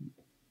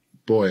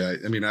 boy,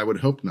 I would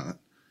hope not.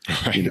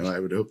 Right. I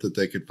would hope that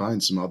they could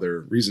find some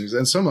other reasons,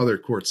 and some other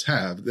courts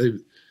have.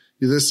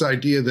 This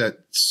idea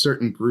that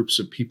certain groups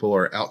of people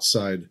are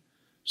outside,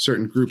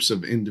 certain groups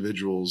of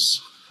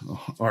individuals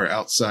are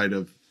outside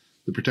of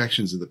the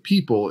protections of the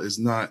people is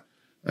not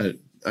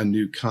a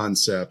new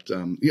concept.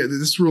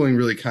 This ruling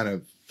really kind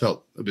of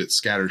felt a bit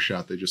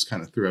scattershot. They just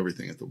kind of threw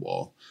everything at the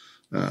wall,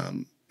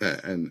 and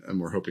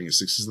we're hoping it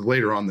succeeds.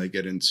 Later on, they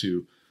get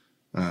into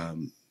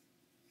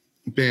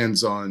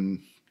bans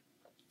on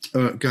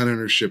gun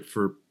ownership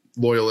for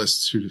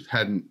loyalists who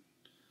hadn't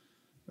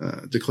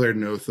declared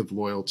an oath of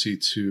loyalty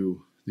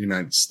to the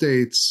United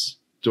States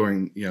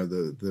during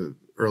the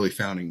early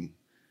founding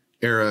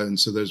era, and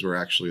so those were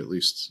actually at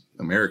least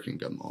American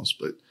gun laws.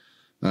 But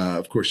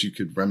of course, you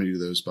could remedy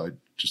those by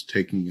just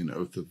taking an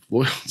oath of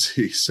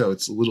loyalty. So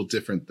it's a little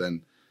different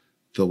than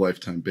the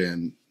lifetime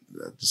ban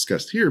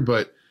discussed here.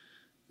 But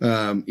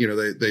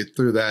they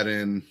threw that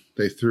in.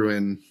 They threw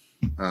in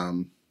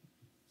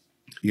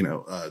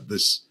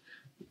this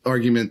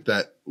argument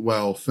that,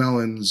 well,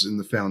 felons in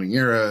the founding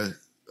era,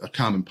 a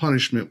common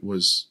punishment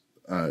was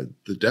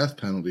the death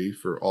penalty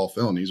for all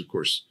felonies. Of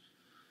course,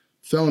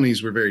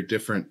 felonies were very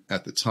different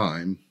at the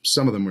time.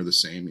 Some of them were the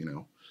same,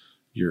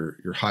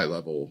 your high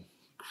level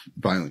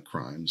violent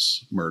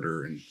crimes,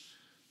 murder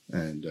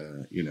and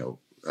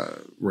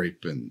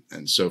rape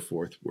and so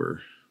forth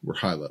were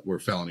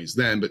felonies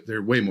then, but there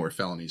are way more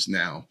felonies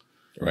now,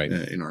 right?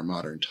 In our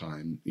modern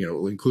time,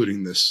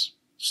 including this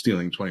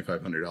stealing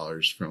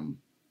 $2,500 from,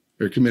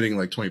 or committing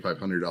like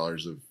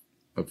 $2,500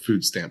 of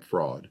food stamp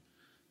fraud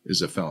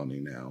is a felony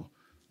now.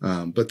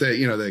 But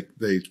they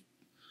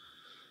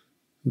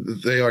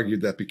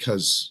argued that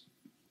because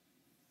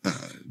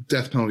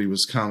death penalty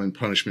was common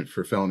punishment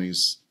for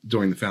felonies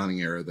during the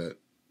founding era, that,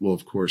 well,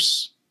 of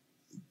course,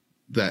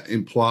 that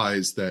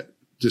implies that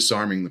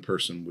disarming the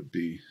person would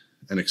be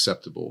an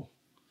acceptable,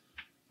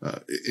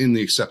 in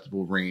the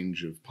acceptable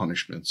range of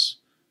punishments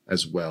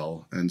as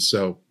well. And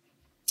so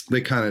they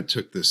kind of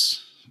took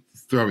this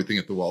throw everything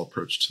at the wall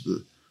approach to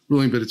the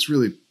ruling, but it's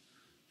really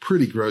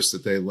pretty gross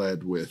that they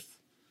led with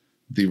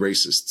the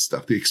racist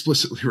stuff, the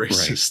explicitly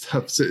racist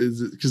stuff.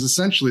 Because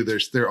essentially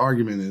their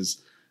argument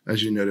is,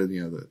 as you noted,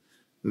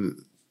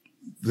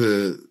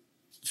 the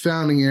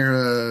founding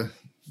era,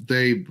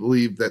 they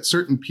believed that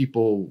certain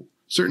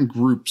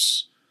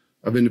groups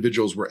of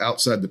individuals were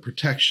outside the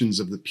protections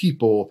of the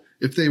people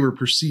if they were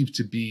perceived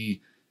to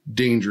be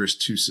dangerous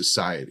to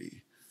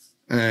society.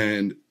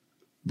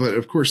 But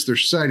of course they're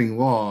citing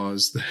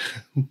laws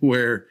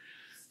where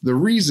the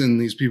reason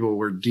these people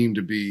were deemed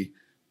to be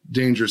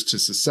dangerous to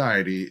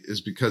society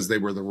is because they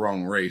were the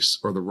wrong race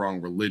or the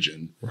wrong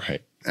religion.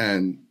 Right.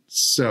 And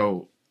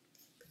so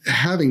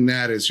having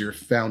that as your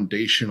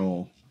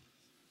foundational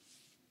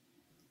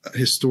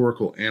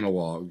historical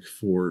analog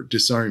for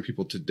disarming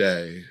people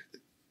today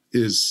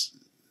is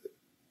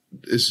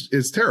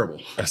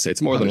terrible. I say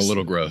it's more than a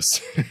little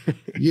gross.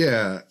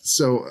 Yeah.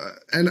 So,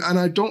 and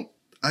I don't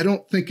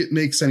think it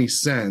makes any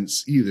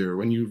sense either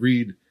when you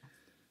read,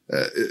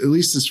 at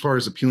least as far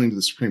as appealing to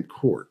the Supreme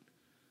Court,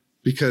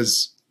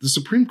 because the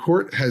Supreme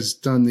Court has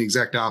done the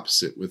exact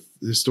opposite with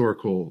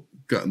historical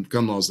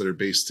gun laws that are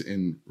based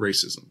in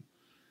racism.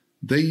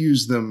 They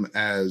use them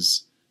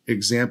as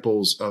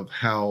examples of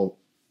how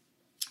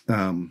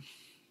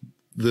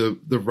the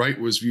right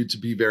was viewed to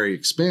be very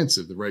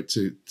expansive, the right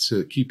to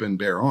keep and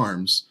bear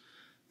arms,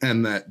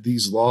 and that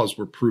these laws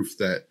were proof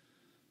that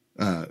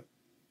that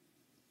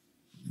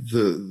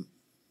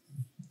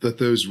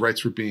those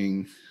rights were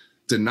being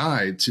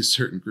denied to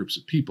certain groups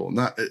of people.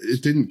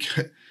 It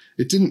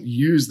didn't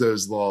use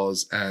those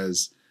laws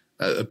as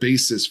a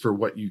basis for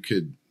what you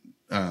could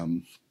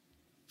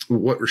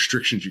what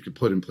restrictions you could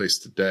put in place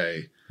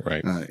today.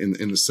 Right.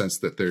 In the sense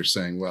that they're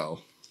saying,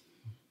 well,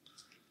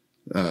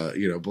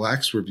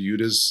 blacks were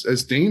viewed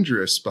as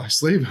dangerous by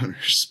slave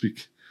owners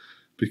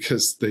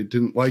because they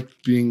didn't like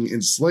being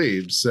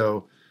enslaved.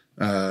 So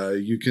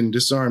you can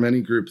disarm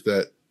any group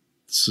that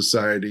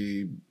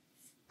society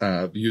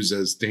views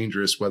as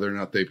dangerous, whether or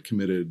not they've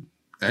committed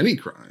any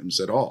crimes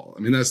at all.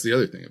 I mean, that's the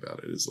other thing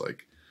about it is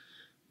like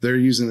they're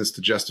using this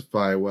to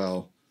justify,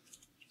 well,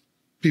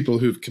 people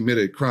who've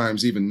committed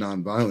crimes, even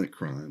nonviolent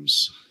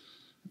crimes,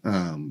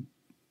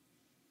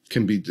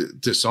 can be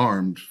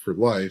disarmed for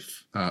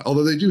life.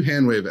 Although they do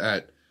hand wave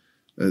at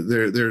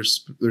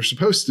there's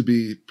supposed to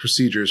be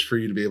procedures for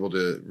you to be able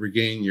to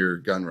regain your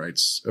gun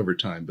rights over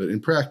time, but in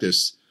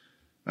practice,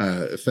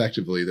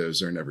 effectively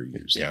those are never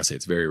used. Yeah, I say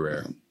it's very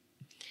rare.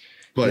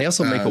 But and they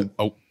also make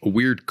a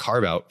weird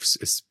carve out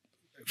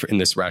in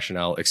this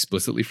rationale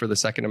explicitly for the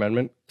Second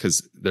Amendment,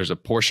 because there's a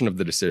portion of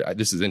the decision.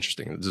 This is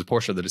interesting. There's a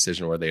portion of the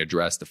decision where they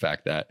address the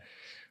fact that,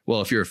 well,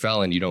 if you're a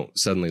felon, you don't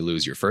suddenly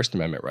lose your First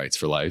Amendment rights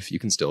for life. You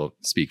can still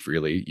speak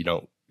freely.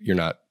 You're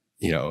not,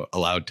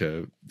 allowed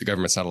to, the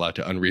government's not allowed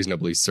to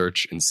unreasonably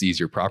search and seize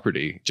your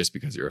property just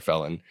because you're a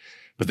felon.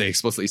 But they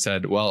explicitly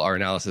said, well, our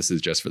analysis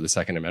is just for the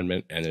Second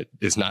Amendment, and it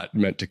is not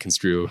meant to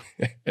construe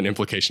an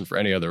implication for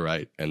any other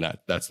right. And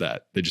that's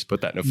that. They just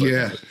put that in a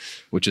footnote,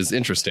 which is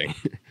interesting.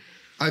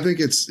 I think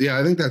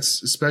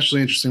that's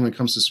especially interesting when it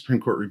comes to Supreme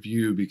Court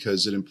review,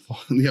 because it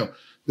implies,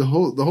 the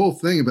whole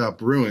thing about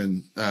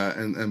Bruin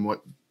and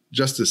what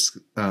Justice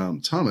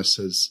Thomas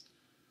has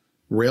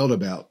railed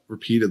about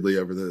repeatedly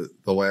over the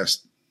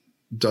last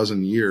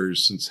dozen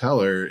years since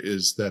Heller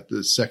is that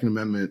the Second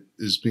Amendment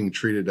is being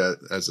treated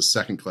as a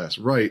second-class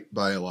right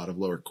by a lot of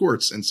lower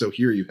courts. And so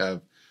here you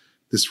have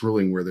this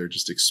ruling where they're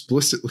just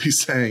explicitly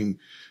saying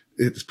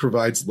it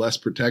provides less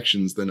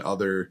protections than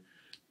other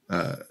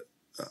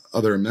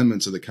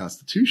amendments of the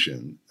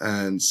Constitution.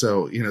 And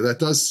so, that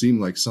does seem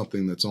like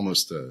something that's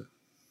almost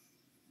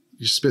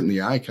you spit in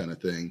the eye kind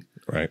of thing.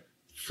 Right.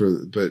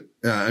 They're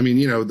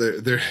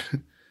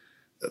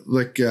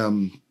like,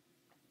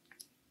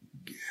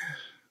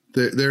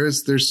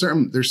 there's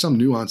some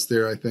nuance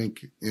there, I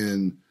think,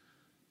 in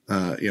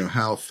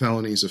how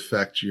felonies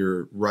affect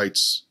your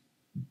rights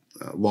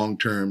long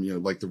term.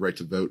 Like the right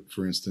to vote,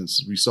 for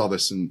instance. We saw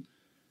this in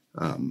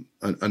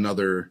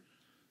another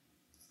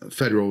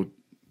federal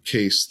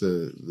case,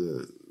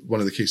 the one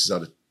of the cases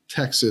out of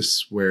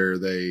Texas, where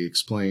they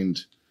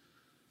explained,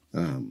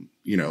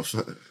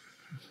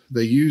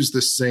 they use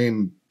the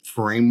same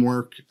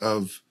framework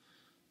of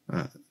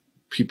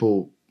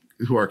people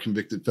who are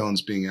convicted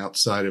felons being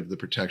outside of the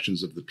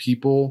protections of the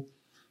people,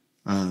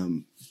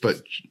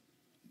 but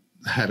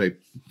had a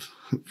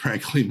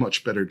frankly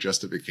much better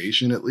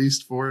justification, at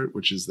least for it,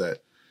 which is that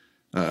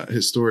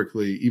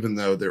historically, even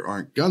though there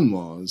aren't gun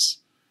laws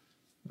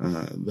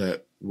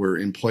that were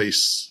in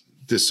place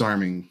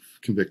disarming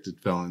convicted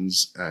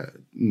felons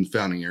in the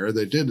founding era,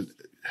 they did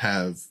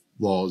have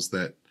laws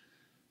that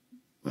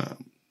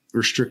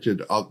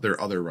restricted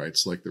their other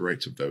rights, like the right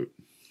to vote.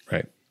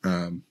 Right.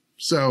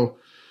 So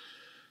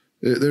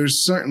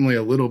there's certainly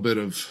a little bit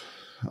of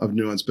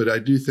nuance, but I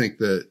do think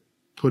that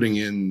putting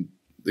in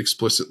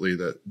explicitly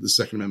that the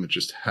Second Amendment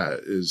just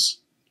is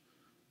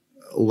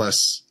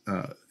less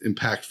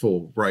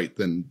impactful right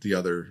than the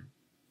other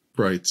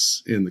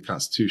rights in the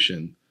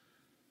Constitution,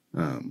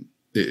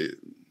 it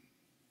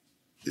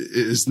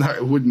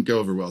wouldn't go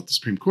over well at the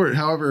Supreme Court.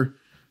 However,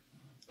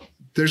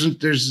 there's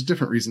a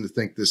different reason to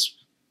think this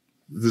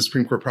the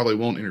Supreme Court probably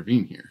won't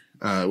intervene here,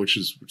 which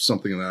is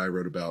something that I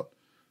wrote about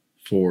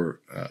for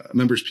a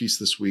member's piece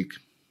this week.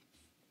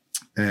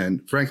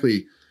 And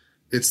frankly,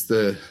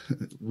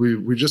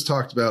 we just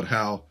talked about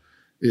how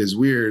it is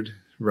weird,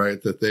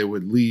 right, that they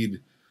would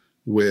lead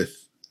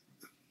with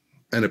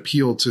an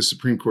appeal to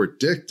Supreme Court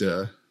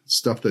dicta,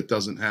 stuff that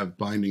doesn't have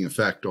binding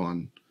effect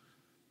on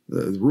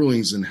the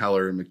rulings in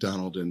Heller and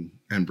McDonald and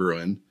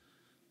Bruin,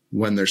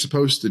 when they're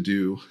supposed to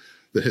do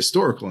the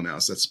historical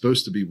analysis. That's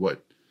supposed to be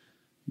what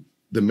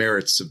the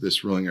merits of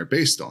this ruling are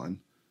based on.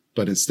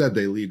 But instead,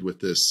 they lead with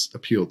this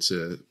appeal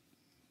to,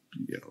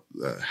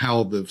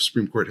 how the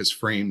Supreme Court has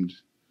framed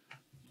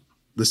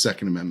the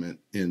Second Amendment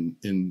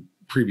in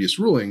previous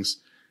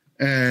rulings.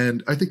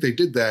 And I think they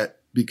did that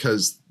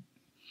because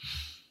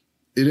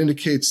it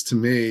indicates to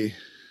me,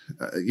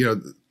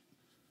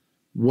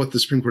 what the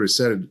Supreme Court has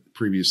said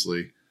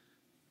previously,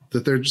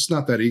 that they're just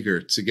not that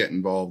eager to get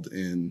involved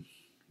in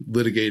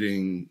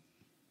litigating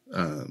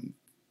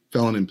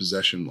felon in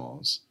possession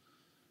laws,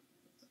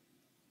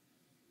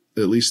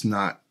 at least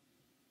not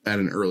at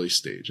an early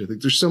stage. I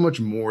think there's so much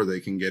more they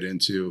can get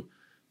into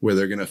where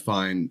they're going to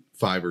find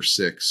 5 or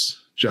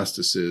 6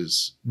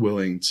 justices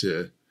willing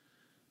to,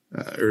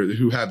 or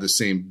who have the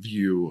same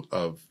view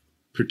of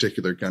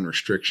particular gun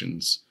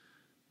restrictions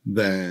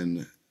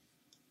than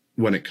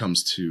when it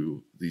comes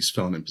to these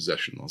felon in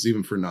possession laws,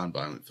 even for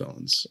nonviolent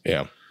felons.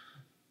 Yeah.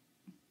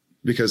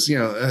 Because,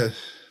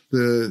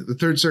 the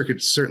Third Circuit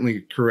is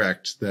certainly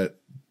correct that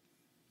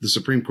the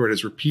Supreme Court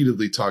has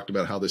repeatedly talked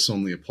about how this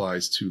only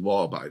applies to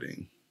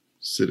law-abiding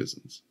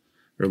citizens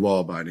or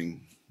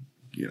law-abiding,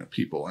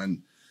 people.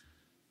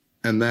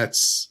 And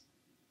that's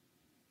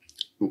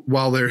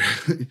while the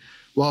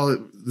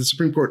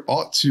Supreme Court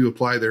ought to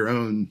apply their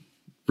own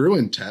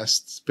Bruin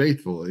tests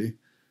faithfully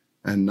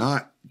and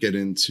not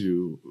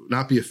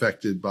be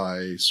affected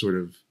by sort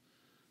of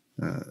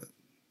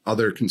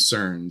other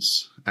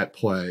concerns at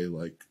play,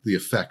 like the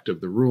effect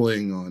of the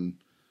ruling on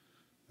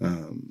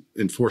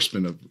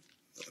enforcement of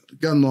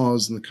gun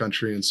laws in the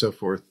country and so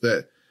forth,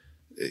 that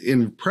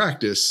in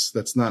practice,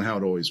 that's not how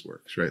it always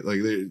works, right? Like,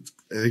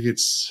 I think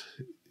it's,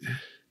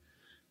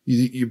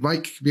 you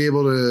might be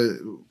able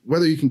to,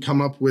 whether you can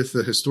come up with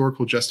a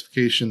historical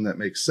justification that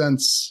makes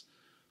sense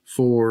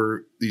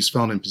for these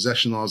felon in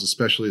possession laws,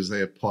 especially as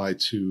they apply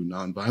to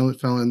nonviolent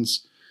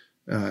felons,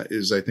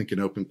 is, I think, an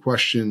open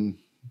question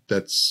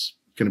that's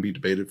going to be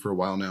debated for a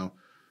while now.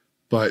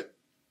 But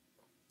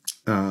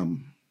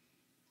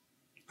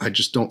I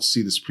just don't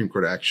see the Supreme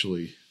Court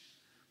actually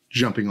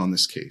jumping on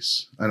this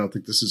case. I don't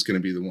think this is going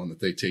to be the one that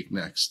they take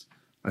next.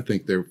 I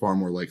think they're far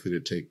more likely to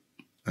take,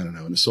 an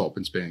assault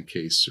weapons ban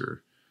case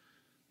or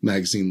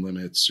magazine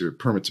limits or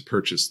permit to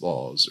purchase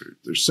laws, or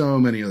there's so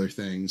many other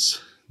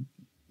things.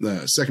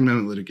 The Second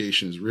Amendment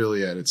litigation is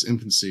really at its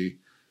infancy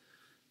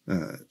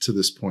to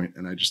this point,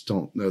 and I just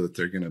don't know that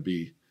they're going to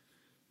be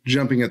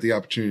jumping at the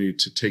opportunity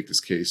to take this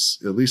case,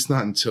 at least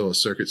not until a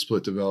circuit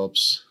split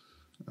develops.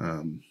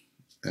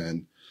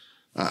 And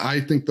I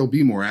think they'll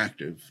be more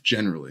active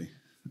generally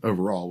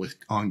overall with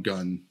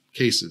on-gun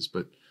cases,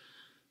 but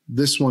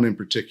this one in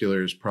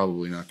particular is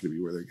probably not going to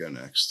be where they go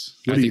next.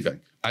 What do you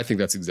think? I think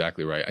that's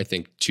exactly right. I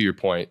think, to your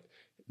point,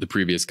 the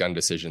previous gun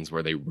decisions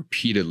where they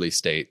repeatedly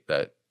state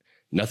that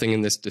nothing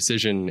in this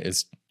decision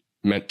is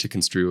meant to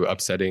construe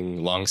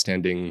upsetting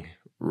longstanding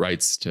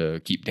rights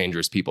to keep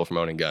dangerous people from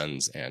owning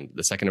guns, and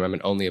the Second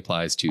Amendment only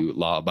applies to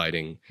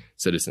law-abiding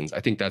citizens. I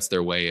think that's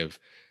their way of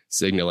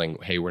signaling,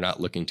 hey, we're not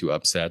looking to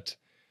upset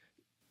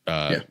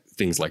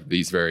things like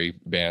these very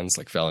bans,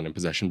 like felon in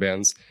possession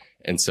bans.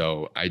 And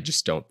so I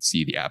just don't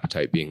see the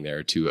appetite being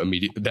there to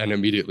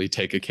immediately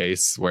take a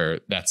case where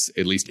that's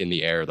at least in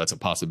the air. That's a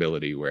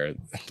possibility where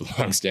the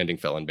longstanding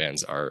felon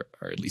bans are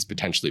at least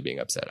potentially being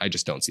upset. I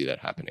just don't see that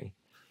happening.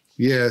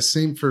 Yeah,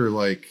 same for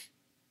like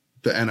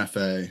the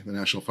NFA, the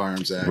National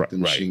Firearms Act,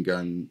 and machine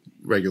gun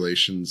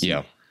regulations.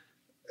 Yeah.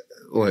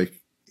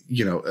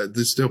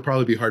 They'll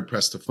probably be hard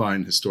pressed to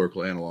find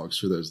historical analogs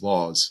for those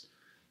laws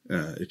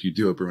if you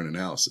do a Bruin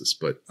analysis.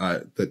 But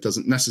that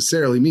doesn't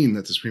necessarily mean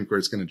that the Supreme Court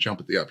is going to jump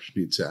at the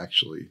opportunity to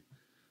actually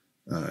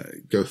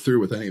go through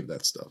with any of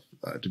that stuff,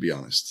 to be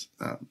honest,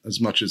 as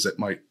much as it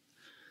might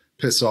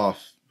piss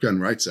off gun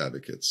rights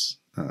advocates.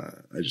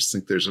 I just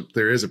think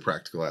there is a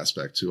practical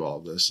aspect to all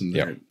of this.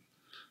 And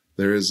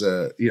there is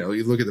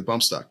you look at the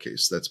bump stock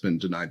case that's been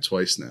denied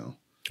twice now,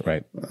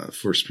 right,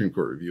 for Supreme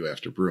Court review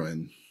after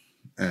Bruin.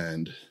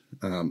 And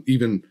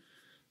even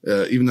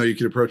though you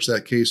could approach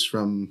that case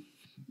from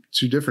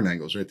 2 different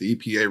angles, right? The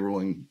EPA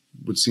ruling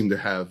would seem to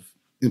have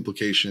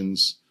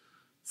implications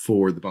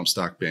for the bump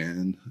stock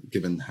ban,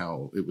 given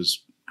how it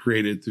was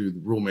created through the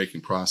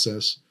rulemaking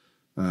process,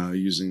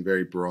 using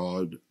very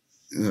broad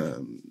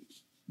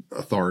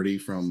authority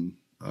from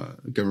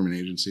a government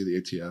agency,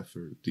 the ATF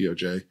or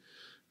DOJ.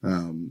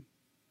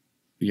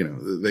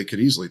 They could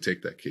easily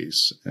take that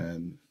case,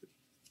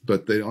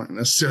 but they aren't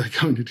necessarily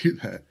going to do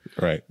that.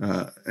 Right.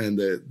 And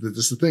this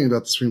is the thing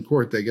about the Supreme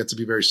Court. They get to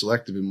be very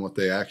selective in what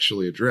they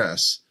actually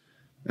address.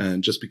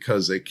 And just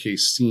because a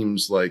case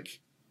seems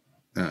like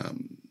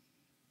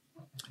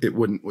it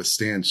wouldn't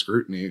withstand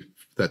scrutiny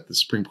that the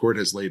Supreme Court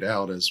has laid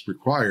out as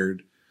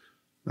required,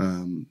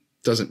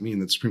 doesn't mean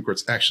that the Supreme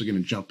Court's actually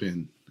going to jump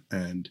in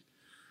and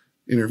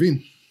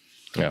intervene.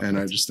 Yeah, and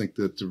I just think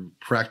that the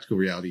practical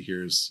reality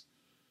here is,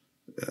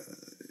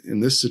 in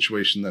this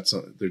situation,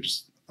 they're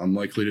just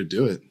unlikely to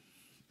do it.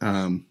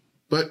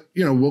 But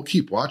we'll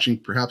keep watching.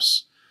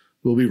 Perhaps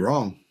we'll be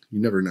wrong. You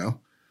never know.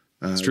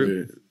 It's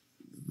true.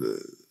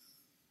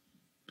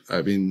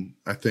 I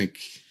think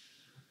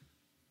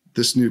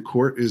this new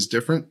court is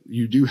different.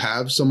 You do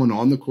have someone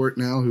on the court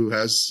now who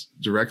has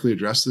directly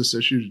addressed this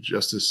issue,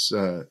 Justice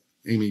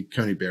Amy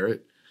Coney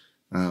Barrett,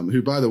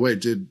 who, by the way,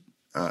 did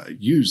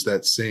use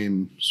that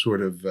same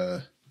sort of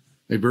a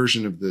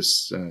version of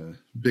this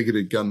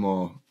bigoted gun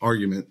law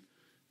argument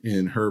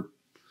in her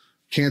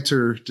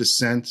Cantor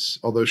dissent,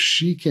 although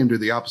she came to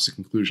the opposite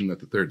conclusion that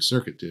the Third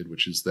Circuit did,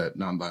 which is that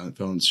nonviolent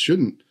felons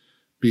shouldn't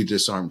be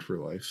disarmed for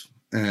life.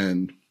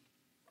 And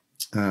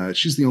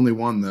she's the only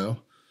one, though,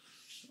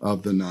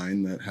 of the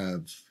 9 that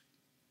have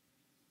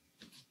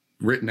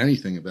written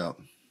anything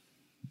about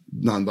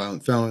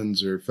nonviolent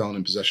felons or felon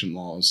in possession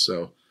laws.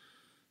 So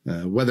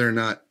whether or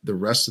not the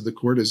rest of the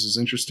court is as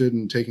interested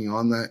in taking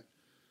on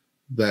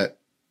that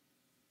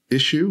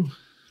issue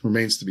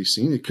remains to be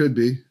seen. It could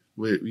be.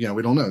 We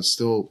don't know. It's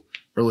still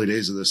early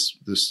days of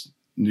this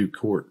new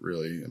court,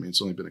 really. I mean,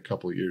 it's only been a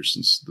couple of years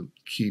since the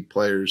key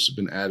players have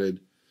been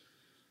added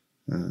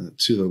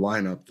to the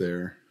lineup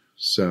there.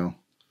 So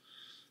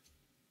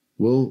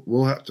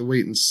we'll have to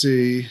wait and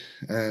see.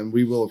 And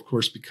we will, of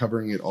course, be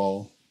covering it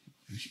all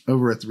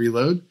over at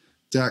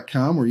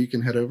thereload.com, where you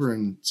can head over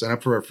and sign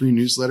up for our free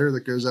newsletter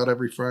that goes out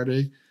every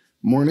Friday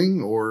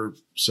morning, or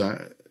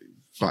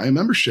buy a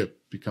membership.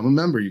 Become a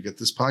member. You get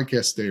this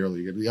podcast day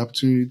early. You get the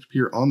opportunity to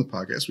appear on the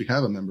podcast. We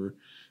have a member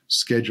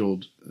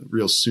scheduled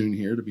real soon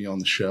here to be on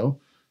the show,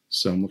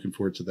 so I'm looking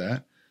forward to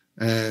that.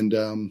 And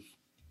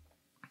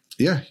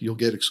you'll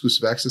get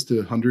exclusive access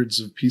to hundreds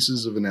of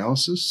pieces of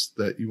analysis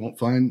that you won't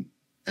find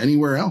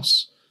anywhere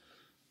else.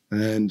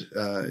 And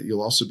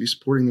you'll also be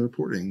supporting the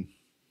reporting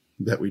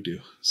that we do.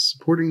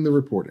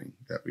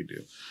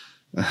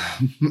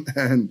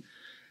 And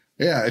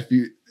if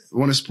you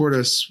want to support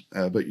us,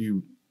 but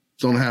you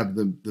don't have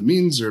the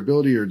means or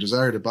ability or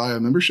desire to buy a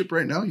membership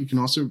right now, you can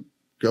also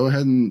go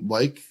ahead and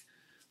like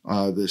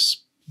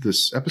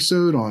this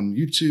episode on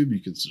YouTube. You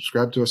can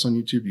subscribe to us on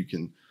YouTube. You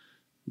can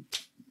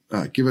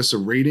give us a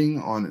rating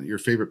on your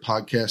favorite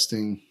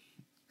podcasting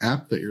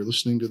app that you're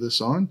listening to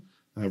this on.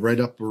 Write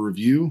up a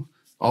review.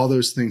 All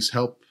those things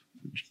help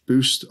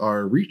boost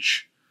our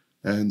reach,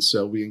 and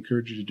so we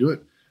encourage you to do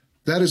it.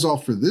 That is all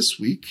for this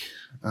week.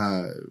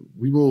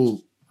 We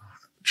will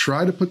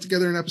try to put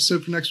together an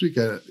episode for next week.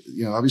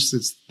 Obviously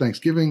it's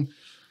Thanksgiving,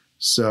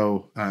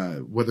 so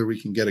whether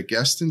we can get a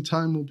guest in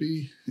time will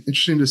be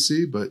interesting to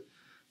see. But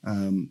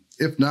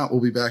if not,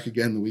 we'll be back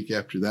again the week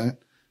after that.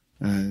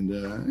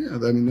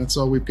 And that's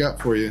all we've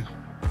got for you.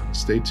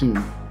 Stay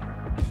tuned.